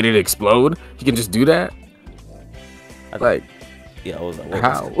just made it explode. He can just do that. Like, yeah, I was like, well,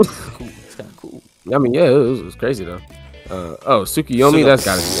 how? cool. It's kind of cool. I mean, yeah, it was crazy though. Oh, Tsukiyomi, that's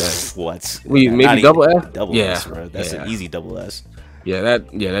gotta be S. What? We maybe double S. Double yeah, S, bro. That's an easy double S. Yeah,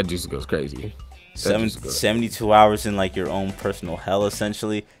 that juice goes crazy. 72 hours in like your own personal hell,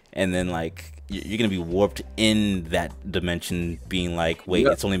 essentially, and then like you're gonna be warped in that dimension, being like, wait,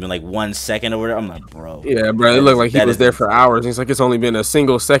 it's only been like 1 second or whatever. I'm like, bro. Yeah, bro. It looked like he was there for hours. He's like, it's only been a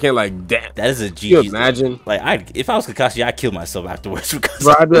single second. Like, damn. That is a G. You imagine? Like, if I was Kakashi, I'd kill myself afterwards. Because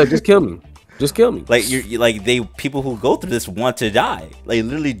bro, I'd be like, just kill me. Just kill me. Like you're like people who go through this want to die. Like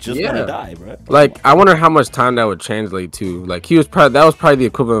literally just want to die, bro. Like I wonder how much time that would translate to. Like that was probably the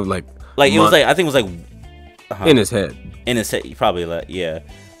equivalent of like it was like I think it was like in his head. In his head, probably like yeah.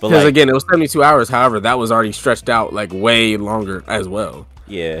 But because again, it was 72 hours. However, that was already stretched out like way longer as well.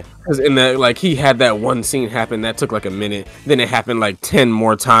 Yeah. Because in that like he had that one scene happen that took like a minute. Then it happened like 10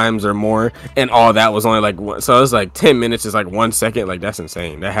 more times or more, and all that was only like one. So it was like 10 minutes is like 1 second. Like that's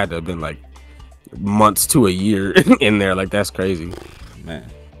insane. That had to have been like months to a year in there. Like that's crazy, man.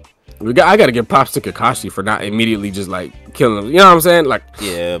 I gotta give props to Kakashi for not immediately just like killing him. You know what I'm saying? Like,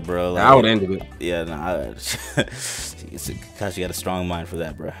 yeah, bro. Like, I would end it. Yeah, no, Kakashi got a strong mind for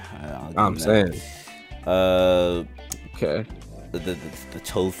that, bro. I'm saying. Okay. The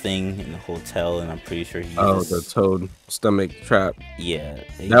toad thing in the hotel, and I'm pretty sure he. The toad stomach trap. Yeah,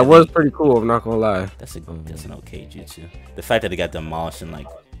 that was pretty cool. I'm not gonna lie. That's an okay jutsu. The fact that it got demolished in like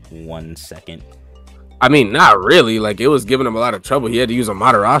 1 second. I mean, not really. Like it was giving him a lot of trouble. He had to use a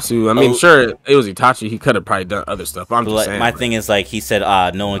Materasu. I mean, sure, it was Itachi. He could have probably done other stuff. I'm just saying. My thing is like he said,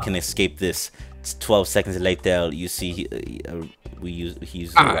 no one can escape this. It's 12 seconds later, you see, he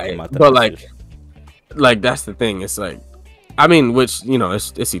used. But like that's the thing. It's like, I mean, which you know,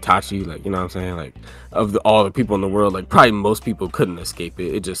 it's Itachi. Like you know what I'm saying. Like of all the people in the world, like probably most people couldn't escape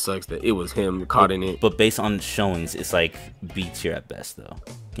it. It just sucks that it was him caught in it. But based on showings, it's like B tier at best, though.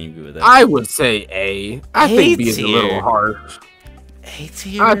 Can you agree with that? I would say A. I think B is a little harsh. A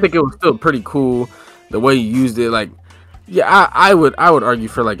tier. I think it was still pretty cool the way you used it. Like, yeah, I would argue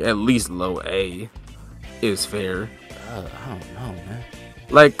for like at least low A is fair. I don't know, man.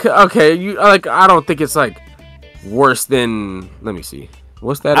 Like, okay, I don't think it's like worse than. Let me see.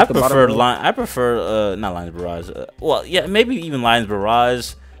 What's that? I prefer not Lion's Barrage. Well, yeah, maybe even Lion's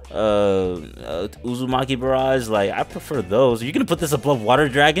Barrage. Uzumaki Barrage, like I prefer those. Are you gonna put this above Water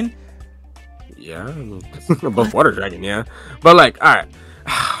Dragon? Yeah, above Water Dragon, yeah. But like, all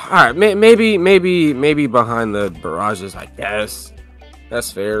right, maybe behind the barrages, I guess. That's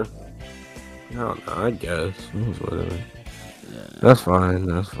fair. I don't know, I guess. Whatever. Yeah. That's fine.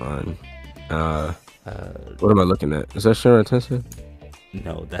 What am I looking at? Is that Sure Intensive?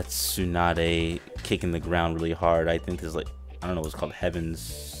 No, that's Tsunade kicking the ground really hard. I think there's like, I don't know what's called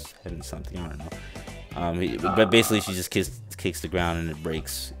Heaven's something, I don't know. But basically she just kicks the ground and it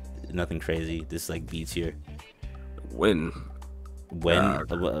breaks. Nothing crazy. This is like B tier. When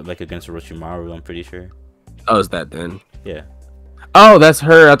like against Orochimaru, I'm pretty sure. Oh, is that then? Yeah. Oh, that's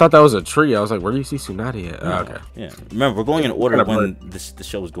her. I thought that was a tree. I was like, where do you see Tsunade at? No. Oh, okay. Yeah. Remember, we're going in order when the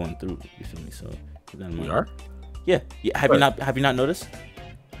show was going through. You feel me? So keep that in mind. We are? Yeah. Have you not noticed?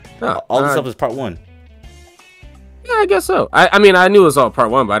 No. All this stuff is part 1. Yeah, I guess so. I mean, I knew it was all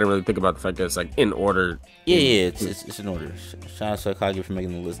part 1, but I didn't really think about the fact that it's like in order. Yeah, it's in order. Shout out to Hokage for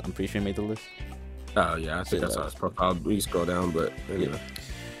making the list. I'm pretty sure he made the list. Oh yeah, I think I saw his profile. We scroll down, but anyway.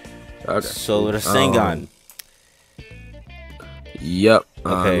 Yeah. Okay. So the Rasengan. Yep.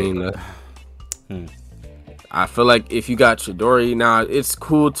 Okay. I mean, I feel like if you got Chidori, now it's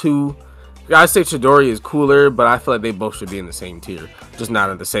cool too. I say Chidori is cooler, but I feel like they both should be in the same tier, just not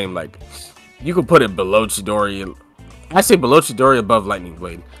at the same like. You could put it below Chidori. I say below Chidori, above Lightning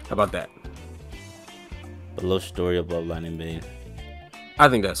Blade. How about that? Below Chidori, above Lightning Blade. I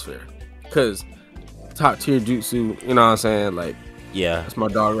think that's fair. Cause top tier jutsu, you know what I'm saying? Like, yeah, that's my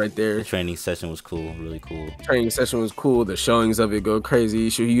dog right there. The training session was cool, really cool. Training session was cool. The showings of it go crazy.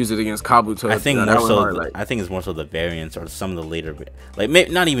 Should he use it against Kabuto? I think more so. I think it's more so the variants or some of the later, like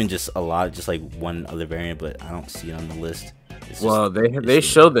maybe not even just a lot, just like one other variant, but I don't see it on the list. Well, they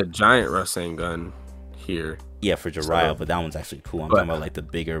showed the giant Rasengan here. Yeah, for Jiraiya, but that one's actually cool. I'm talking about like the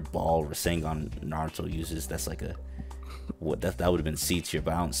bigger ball Rasengan Naruto uses. That's like a that would have been C tier,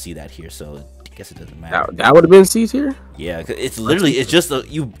 but I don't see that here, so I guess it doesn't matter. That would have been C tier. Yeah, it's literally it's just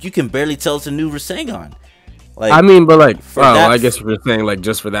you can barely tell it's a new Rasengan. Like I mean, but like I guess you're saying like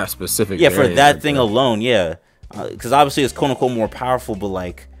just for that specific. Yeah, for that thing alone, yeah, because obviously it's quote unquote more powerful, but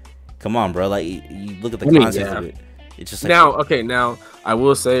like, come on, bro, like you look at the concept of it. It's just like Now, okay, now I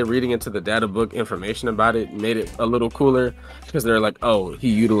will say reading into the data book information about it made it a little cooler because they're like, oh, he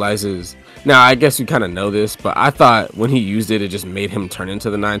utilizes. Now, I guess you kind of know this, but I thought when he used it, it just made him turn into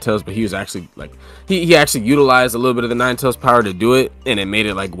the Nine Tails. But he was actually like, he actually utilized a little bit of the Nine Tails power to do it, and it made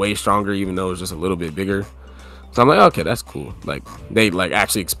it like way stronger, even though it was just a little bit bigger. So I'm like, okay, that's cool. Like they like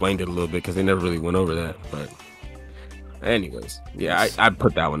actually explained it a little bit because they never really went over that. But anyways, yeah, I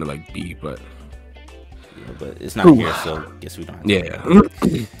put that one to like B, but. But it's not here, so I guess we don't have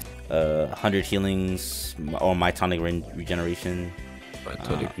to. Yeah. 100 healings or mytonic regeneration.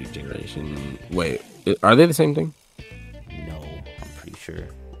 Mytonic regeneration. Wait, are they the same thing? No, I'm pretty sure.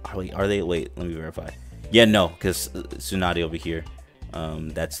 Are they? Wait, let me verify. Yeah, no, because Tsunade over here.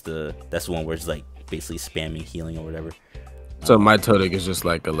 That's the one where it's like basically spamming healing or whatever. So mytonic is just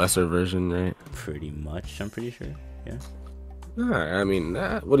like a lesser version, right? Pretty much, I'm pretty sure. Yeah. Alright, I mean,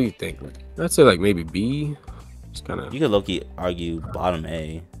 what do you think? I'd say like maybe B. It's kind of. You could low-key argue bottom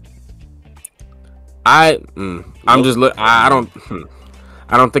A. I'm just look. I don't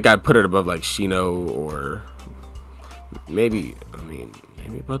think I'd put it above like Shino or maybe. I mean,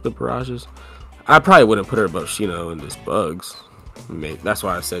 maybe above the barrages. I probably wouldn't put her above Shino and this bugs. That's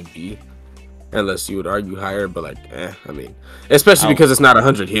why I said B. Unless you would argue higher, but like, I mean, especially because it's not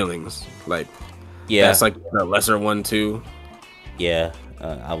 100 healings. Like, yeah, that's like the lesser one too. Yeah,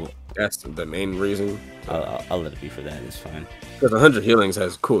 that's the main reason. I'll let it be for that. It's fine. Because 100 healings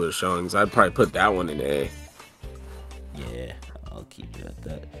has cooler showings. I'd probably put that one in A. Yeah, I'll keep it at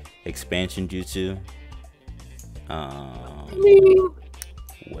that. Expansion jutsu.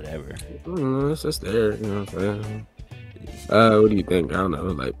 Whatever. It's just there. You know what I'm saying? What do you think? I don't know.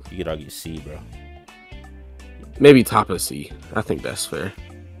 Like, you could argue C, bro. Maybe top of C. I think that's fair.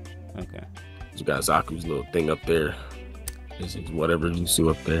 Okay. You got Zaku's little thing up there. This is whatever Jutsu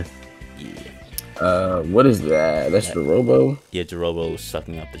up there. Yeah. What is that? That's Jirobo? Yeah, Jirobo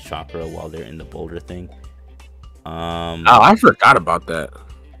sucking up the chakra while they're in the boulder thing. Oh, I forgot about that.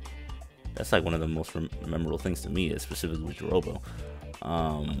 That's like one of the most memorable things to me, specifically with Jirobo.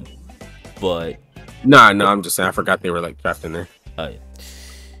 But no, I'm just saying I forgot they were like trapped in there.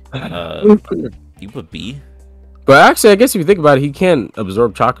 You put B. But actually, I guess if you think about it, he can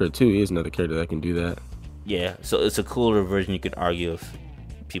absorb chakra too. He is another character that can do that. Yeah, so it's a cooler version. You could argue if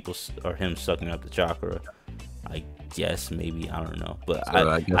people or him sucking up the chakra. I guess maybe, I don't know, but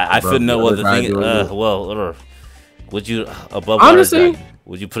so I feel no other thing. Well, would you above honestly, water dragon?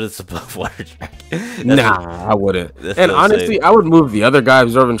 Would you put it above water dragon? Nah, I wouldn't. And honestly, I would move the other guy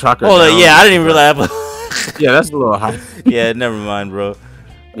absorbing chakra. Oh yeah, I didn't even realize. Yeah, that's a little high. Yeah, never mind, bro.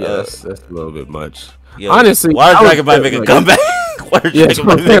 Yeah, that's a little bit much. Yo, honestly, water dragon might make a comeback. Water dragon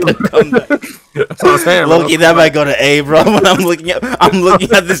might make a comeback. That's what I'm saying, Loki, that might go to A, bro. When I'm looking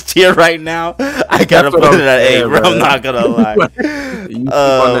at this tier right now. I gotta put it at A, bro. I'm not gonna lie.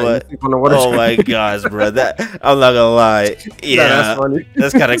 Oh my gosh, bro. I'm not gonna lie. Yeah,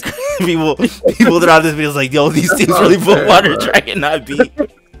 that's kind of people that are on this video is like, yo, these teams really put water dragon not B.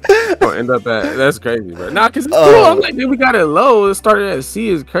 Gonna end up at that's crazy, bro. Nah, cause it's cool. I'm like, dude, we got it low. It started at C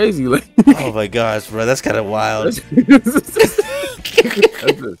is crazy. Like, oh my gosh, bro, that's kind of wild. That's the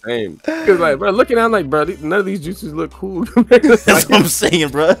same. Cause like, bro, looking at, I'm like, bro, none of these juices look cool. That's what I'm saying,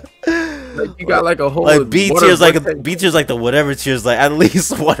 bro. Like, you got like a whole like B tier's like the whatever tier's like. At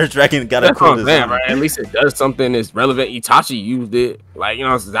least water dragon got a cool design, right? At least it does something that's relevant. Itachi used it, like, you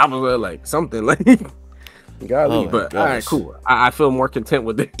know, Zabuza, like something like. Golly, but all right, cool. I feel more content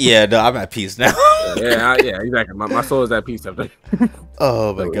with it. Yeah, no, I'm at peace now. yeah, exactly. My soul is at peace after.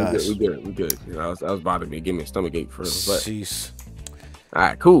 Oh my gosh, we good. You know, that was bothering me. Give me a stomach ache for real. Jeez. All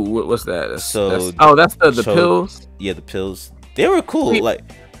right, cool. What's that? That's the Cho pills. Yeah, the pills. They were cool. Like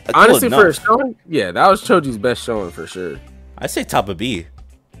honestly, for a showing, yeah, that was Choji's best showing for sure. I say top of B.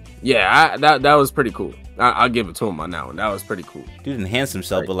 Yeah, that was pretty cool. I'll give it to him on that one. That was pretty cool. Dude enhanced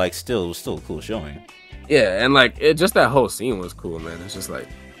himself, but like it was still a cool showing. Yeah, and like just that whole scene was cool, man. It's just like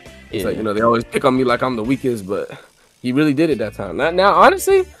like, you know, they always pick on me like I'm the weakest, but he really did it that time. Now,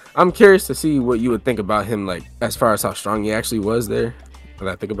 honestly, I'm curious to see what you would think about him, like as far as how strong he actually was there. When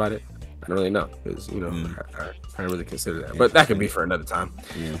I think about it, I don't really know because you know I don't really consider that, but that could be for another time.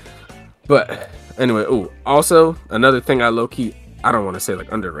 Yeah. But anyway, also another thing I low key, I don't want to say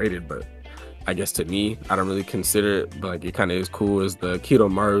like underrated, but I guess to me, I don't really consider it, but like it kind of is cool. Is the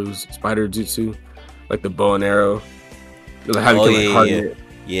Kidomaru's spider jutsu, like the bow and arrow, like how you can harden it.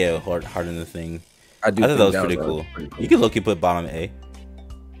 Yeah, harden the thing. I thought that was pretty cool. You can look, you put bottom A.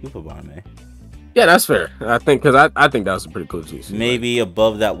 You put bottom A. Yeah, that's fair. I think because I think that was a pretty cool jutsu. Maybe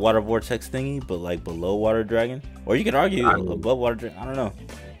above that water vortex thingy, but like below water dragon, or you could argue above water dragon. I don't know.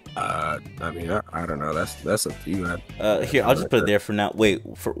 I mean, I don't know. That's up to you. Here, I'll just put it there for now. Wait,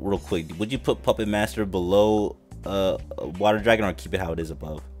 for real quick, would you put Puppet Master below Water Dragon, or keep it how it is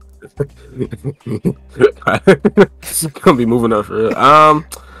above? Gonna be moving up for real.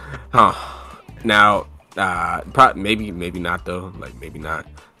 Huh. Now, maybe not though. Like maybe not.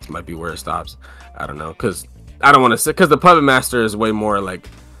 This might be where it stops. I don't know, cause I don't want to say, cause the Puppet Master is way more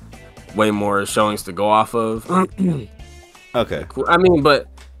showings to go off of. Okay. Cool. I mean, but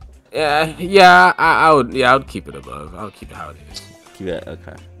yeah, I would keep it above. I would keep it how it is. Keep it.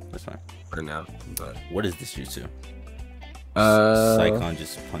 Okay, that's fine for now. But what is this jutsu? Cyclone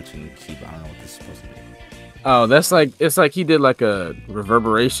just punching Kiba. I don't know what this is supposed to be. Oh, that's like, it's like he did like a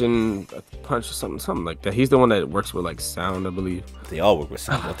reverberation punch or something like that. He's the one that works with like sound, I believe. They all work with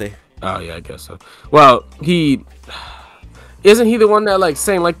sound, don't they? Oh yeah, I guess so. Well, isn't he the one that like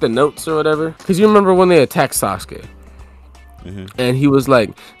sang like the notes or whatever? Because you remember when they attacked Sasuke, and he was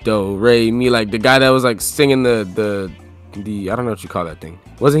like do re mi, like the guy that was like singing the I don't know what you call that thing.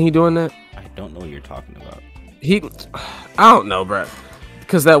 Wasn't he doing that? I don't know what you're talking about. I don't know, bro,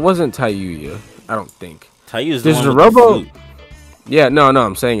 because that wasn't Tayuya. I don't think. Tayuya's the one with the flute. Yeah, no,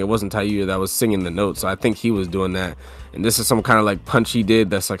 I'm saying it wasn't Tayuya that was singing the notes. So I think he was doing that, and this is some kind of like punch he did.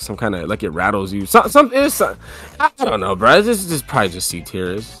 That's like some kind of like it rattles you. I don't know, bro. This is just probably just C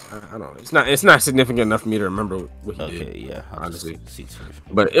tier. I don't know. It's not significant enough for me to remember what he did. Yeah, honestly. C-tier.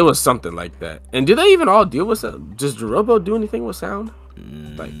 But it was something like that. And did they even all deal with sound? Does Jirobo do anything with sound?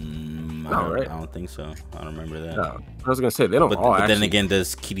 Like, no, right? I don't think so. I don't remember that. No. I was gonna say they don't. But then again,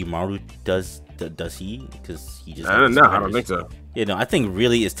 does Kirimaru does he? Because he just. I don't know. I don't think so. Yeah, no. I think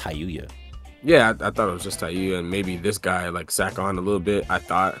really it's Tayuya. Yeah, I thought it was just Tayuya, and maybe this guy like sack on a little bit. I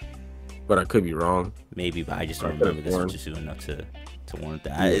thought, but I could be wrong. Maybe, but I just don't remember this Jutsu enough to warrant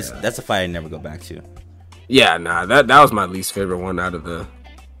that. That's a fight I never go back to. Yeah, nah, that was my least favorite one out of the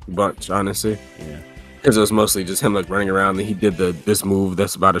bunch, honestly. Yeah. Because it was mostly just him like running around, and he did this move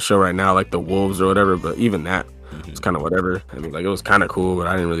that's about to show right now, like the wolves or whatever. But even that, it's kind of whatever. I mean, like it was kind of cool, but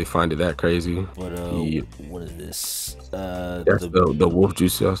I didn't really find it that crazy. What is this? That's the wolf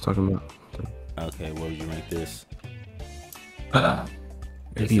jutsu I was talking about. Okay, what would you rank this?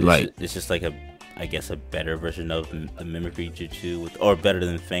 Maybe like it's just like I guess a better version of the mimicry jutsu or better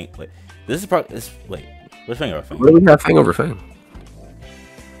than Fang. Wait, this is probably wait. Where's Fang over Fang? Where do we have Fang over Fang?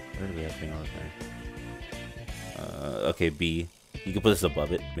 Where do we have Fang over Fang? Okay, B. You can put this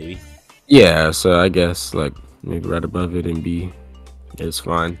above it, maybe. Yeah, so I guess like maybe right above it and B is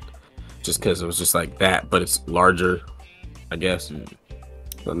fine. Just because it was just like that, but it's larger, I guess.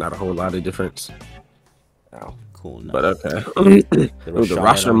 So not a whole lot of difference. Oh, cool. No. But okay. the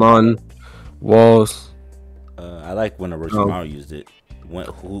Rashomon walls. I like when Orochimaru used it.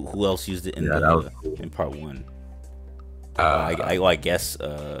 Who else used it in in part 1? I guess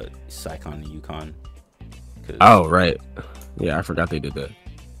Saikon and Yukon. Oh right, yeah, I forgot they did that.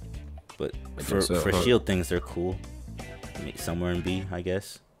 But for shield things, they're cool. Somewhere in B, I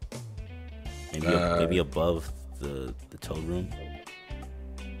guess. Maybe above the Toad Room.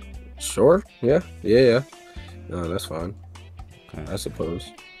 Sure. Yeah. No, that's fine. Okay. I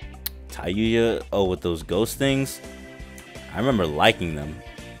suppose. Tayuya, with those ghost things, I remember liking them.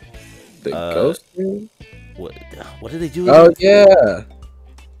 The ghost thing? What did they do? Oh yeah,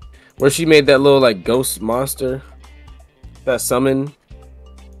 where she made that little like ghost monster that summon.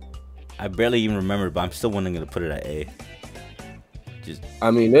 I barely even remember, but I'm still wanting to put it at A. I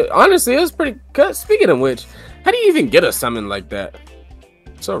mean, honestly, it was pretty good. Speaking of which, how do you even get a summon like that?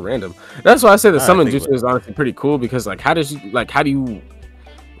 So random. That's why I say the summon jutsu is honestly pretty cool, because like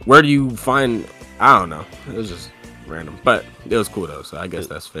where do you find? I don't know. It was just random, but it was cool though. So I guess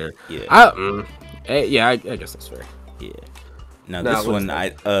that's fair. Yeah. I guess that's fair. Yeah. Now this one,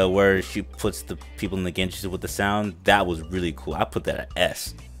 where she puts the people in the genjutsu with the sound, that was really cool. I put that at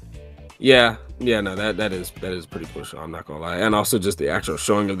S. Yeah, no, that is pretty cool. I'm not gonna lie, and also just the actual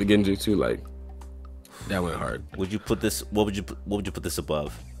showing of the genjutsu, like that went hard. Would you put this? What would you put this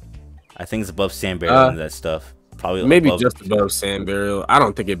above? I think it's above Sand Burial and that stuff. Probably maybe just above Sand Burial. I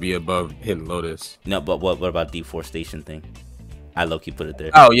don't think it'd be above Hidden Lotus. No, but what about Deforestation thing? I low-key put it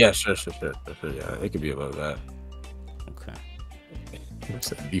there. Oh yeah, sure. Yeah, it could be above that. Okay.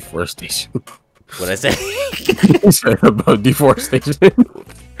 Deforestation. What I say? About deforestation.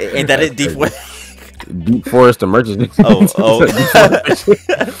 Ain't that it? Deep forest emergency. Oh.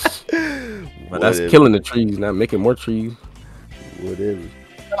 But that's killing the trees, not making more trees. Whatever.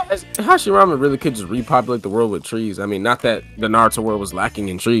 Hashirama really could just repopulate the world with trees. I mean, not that the Naruto world was lacking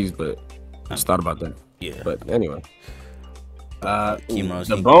in trees, but I just thought about that. Yeah. But anyway.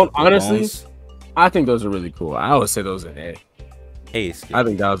 The bone, honestly, I think those are really cool. I always say those are A. Ace. I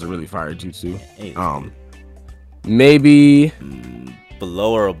think that was a really fire jutsu. Ace. Maybe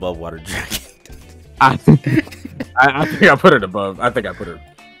Below or above Water Dragon? I think I put it above. I think I put it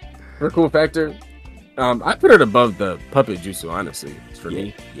for cool factor. I put it above the puppet jutsu, honestly. For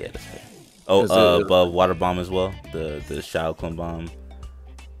me. Yeah, that's fair. Oh, above Water Bomb as well. The Shao Clone Bomb.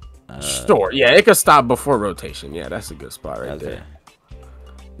 Sure. Yeah, it could stop before rotation. Yeah, that's a good spot right there.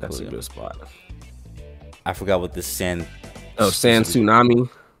 That's a good spot. I forgot what the sand. Oh, sand tsunami.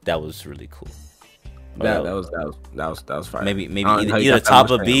 That was really cool. That was fire. Maybe either top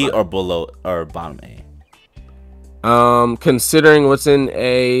of B or below or bottom A. Considering what's in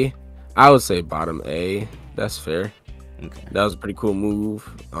A, I would say bottom A. That's fair. Okay. That was a pretty cool move.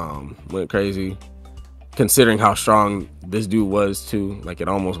 Went crazy. Considering how strong this dude was too, like it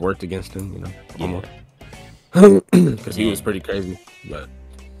almost worked against him, you know. Almost. Because he was pretty crazy. But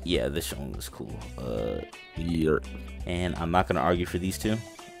yeah, this showing was cool. Yeah. And I'm not gonna argue for these two.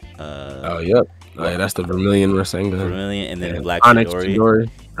 Yep. Yeah, that's the Vermilion Rasengan. Vermilion and then Black Onyx Chidori.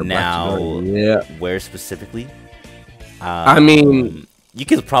 Now, yeah. Where specifically? I mean, you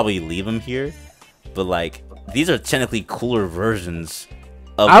could probably leave them here, but like these are technically cooler versions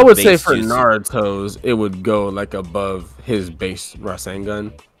of I would say base for jutsu. Naruto's, it would go like above his base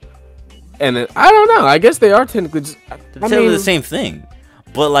Rasengan. And then, I don't know. I guess they are technically just, They're the same thing,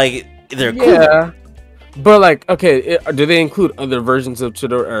 but like they're cool. Yeah. But like, okay, do they include other versions of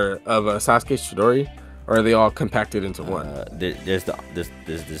Chidori or of Sasuke's Chidori, or are they all compacted into one? There's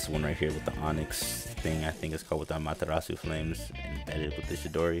this one right here with the Onyx thing. I think it's called with the Amaterasu flames embedded with the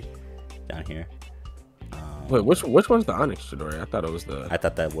Chidori down here. Wait, which one's the Onyx Chidori? I thought it was the. I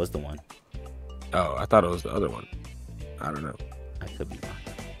thought that was the one. Oh, I thought it was the other one. I don't know. I could be wrong,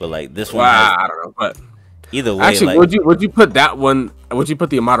 but like this one. Wow, I don't know, but. Either way, actually, like, would you put that one? Would you put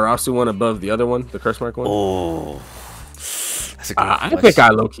the Amaterasu one above the other one, the curse mark one? Oh, that's a good I think I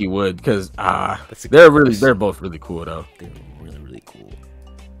low key would, because they're both really cool though. They're really cool.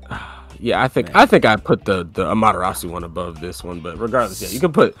 Yeah, I think I put the Amaterasu one above this one, but regardless, yeah, you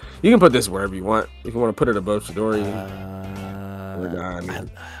can put this wherever you want. If you want to put it above Chidori, man,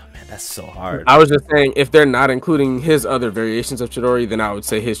 that's so hard. I was just saying, if they're not including his other variations of Chidori, then I would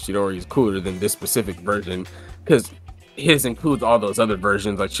say his Chidori is cooler than this specific version, because his includes all those other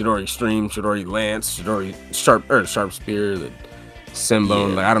versions like Chidori Stream, Chidori Lance, Chidori Sharp Spear, the Simbone.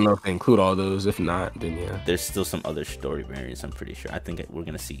 Yeah. Like, I don't know if they include all those. If not, then yeah. There's still some other Chidori variants. I'm pretty sure. I think we're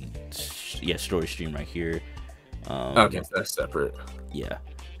gonna see, Chidori Stream right here. Okay, so that's separate. Yeah.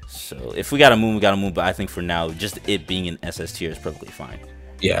 So if we gotta move, we gotta move. But I think for now, just it being in SS tier is perfectly fine.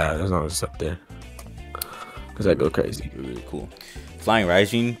 Yeah, as long as it's up there. Because that go crazy. Really cool. Flying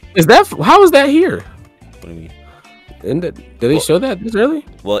Rising. How is that here? What do you mean? Did they show that this early?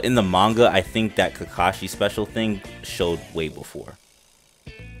 Well, in the manga, I think that Kakashi special thing showed way before.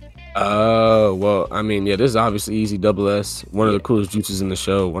 Well, I mean, yeah, this is obviously easy double S. One of the coolest jutsus in the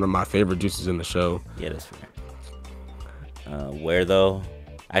show. One of my favorite jutsus in the show. Yeah, that's fair. Where though?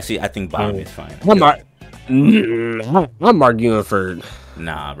 Actually, I think bottom is fine. I'm arguing for.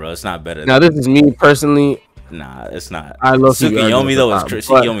 Nah, bro, it's not better. Now, this is me personally. Nah, it's not. I love Tsukuyomi though.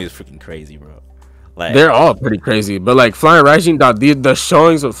 Tsukuyomi is freaking crazy, bro. Like, they're all pretty crazy, but like Flying Rising, the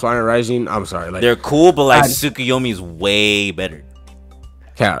showings of Flying Rising, I'm sorry, like they're cool, but like Tsukuyomi is way better.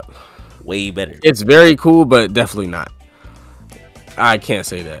 Cap, way better. It's very cool, but definitely not. I can't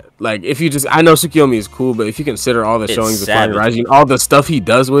say that. Like, if you just, I know Tsukuyomi is cool, but if you consider all the showings of Flying Rising, all the stuff he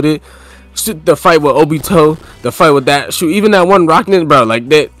does with it, the fight with Obito, the fight with that, even that one Rocknet, bro, like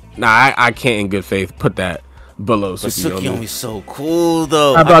that. Nah, I can't in good faith put that below Tsukuyomi. Tsukuyomi's so cool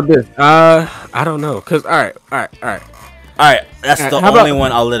though. How about this? I don't know, cause all right. That's the only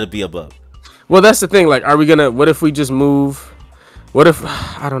one I'll let it be above. Well, that's the thing. Like, are we gonna? What if we just move? What if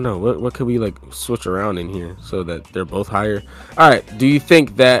I don't know? What could we like switch around in here so that they're both higher? All right. Do you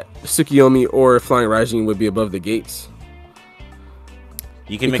think that Tsukuyomi or Flying Rising would be above the gates?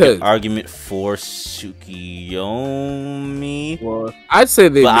 You can make an argument for Tsukuyomi. Well, I'd say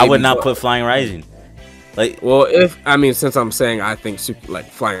they. But I would not put Flying Rising. Like, well, since I'm saying I think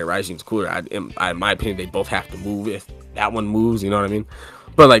Flying Rising's cooler, in my opinion, they both have to move. If that one moves, you know what I mean.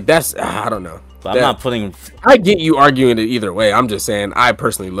 But like I don't know. But I'm not putting. I get you arguing it either way. I'm just saying I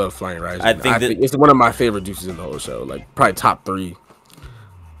personally love Flying Rising. I think it's one of my favorite juices in the whole show. Like probably top 3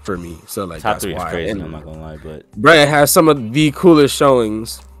 for me. So like top 3 is crazy. I'm not gonna lie, but Brad has some of the coolest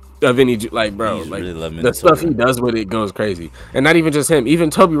showings of any like bro. Like really the stuff he does with it goes crazy, and not even just him. Even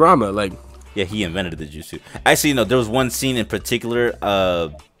Tobirama, like. Yeah, he invented the jutsu. Actually, no, there was one scene in particular I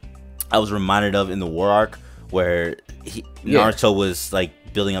was reminded of in the War Arc where Naruto was like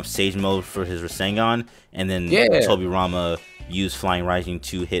building up Sage Mode for his Rasengan, and then Tobirama use Flying Rising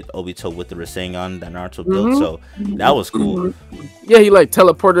to hit Obito with the Rasengan that Naruto built. So that was cool. Yeah, he like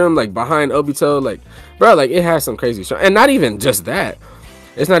teleported him like behind Obito, like bro, like it has some crazy shit. And not even just that.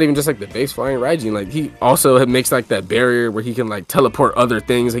 It's not even just like the base Flying Rising. Like he also makes like that barrier where he can like teleport other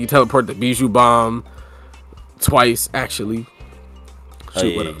things. Like he teleported the Bijou Bomb twice actually.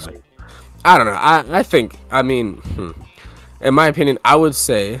 Shoot, what else? I don't know. I think, I mean, in my opinion, I would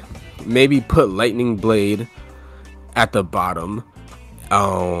say maybe put Lightning Blade at the bottom,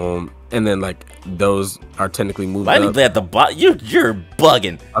 and then like those are technically moved Lightning up. Blade at the bottom. You're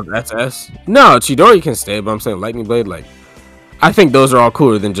bugging. That's S. No, Chidori can stay, but I'm saying Lightning Blade. Like, I think those are all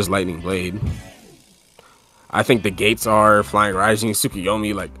cooler than just Lightning Blade. I think the gates are Flying Rising,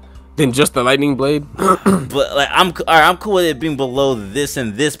 Tsukuyomi, like than just the Lightning Blade. But like I'm cool with it being below this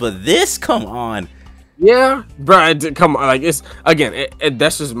and this, but this, come on. Yeah, bro, come on. Like it's again,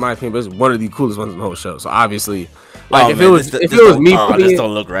 that's just my opinion, but it's one of the coolest ones in the whole show. So obviously, like if it was me, this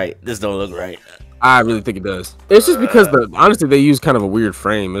don't look right. This don't look right. I really think it does. It's just because honestly they use kind of a weird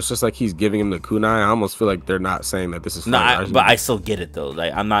frame. It's just like he's giving him the kunai. I almost feel like they're not saying that this is. But I still get it though.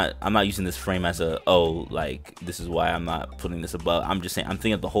 Like I'm not using this frame as a like this is why I'm not putting this above. I'm just saying I'm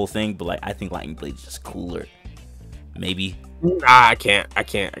thinking of the whole thing, but like I think Lightning Blade's just cooler. Maybe. Nah, I can't.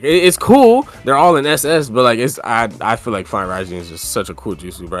 It's cool. They're all in SS, but like I feel like Flying Rising is just such a cool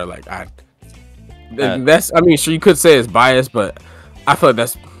jutsu, bro. Like that's. I mean, sure you could say it's biased, but I feel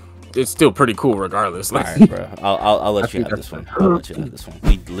like it's still pretty cool regardless. Like, all right, bro. I'll let you have this one. I'll let you have this one.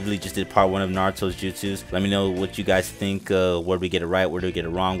 We literally just did part 1 of Naruto's jutsus. Let me know what you guys think. Where did we get it right? Where did we get it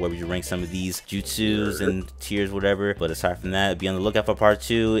wrong? Where would you rank some of these jutsus and tiers, whatever? But aside from that, be on the lookout for part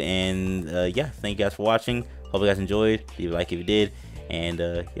 2. And yeah, thank you guys for watching. Hope you guys enjoyed. Leave a like if you did. And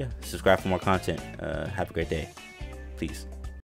yeah, subscribe for more content. Have a great day. Peace.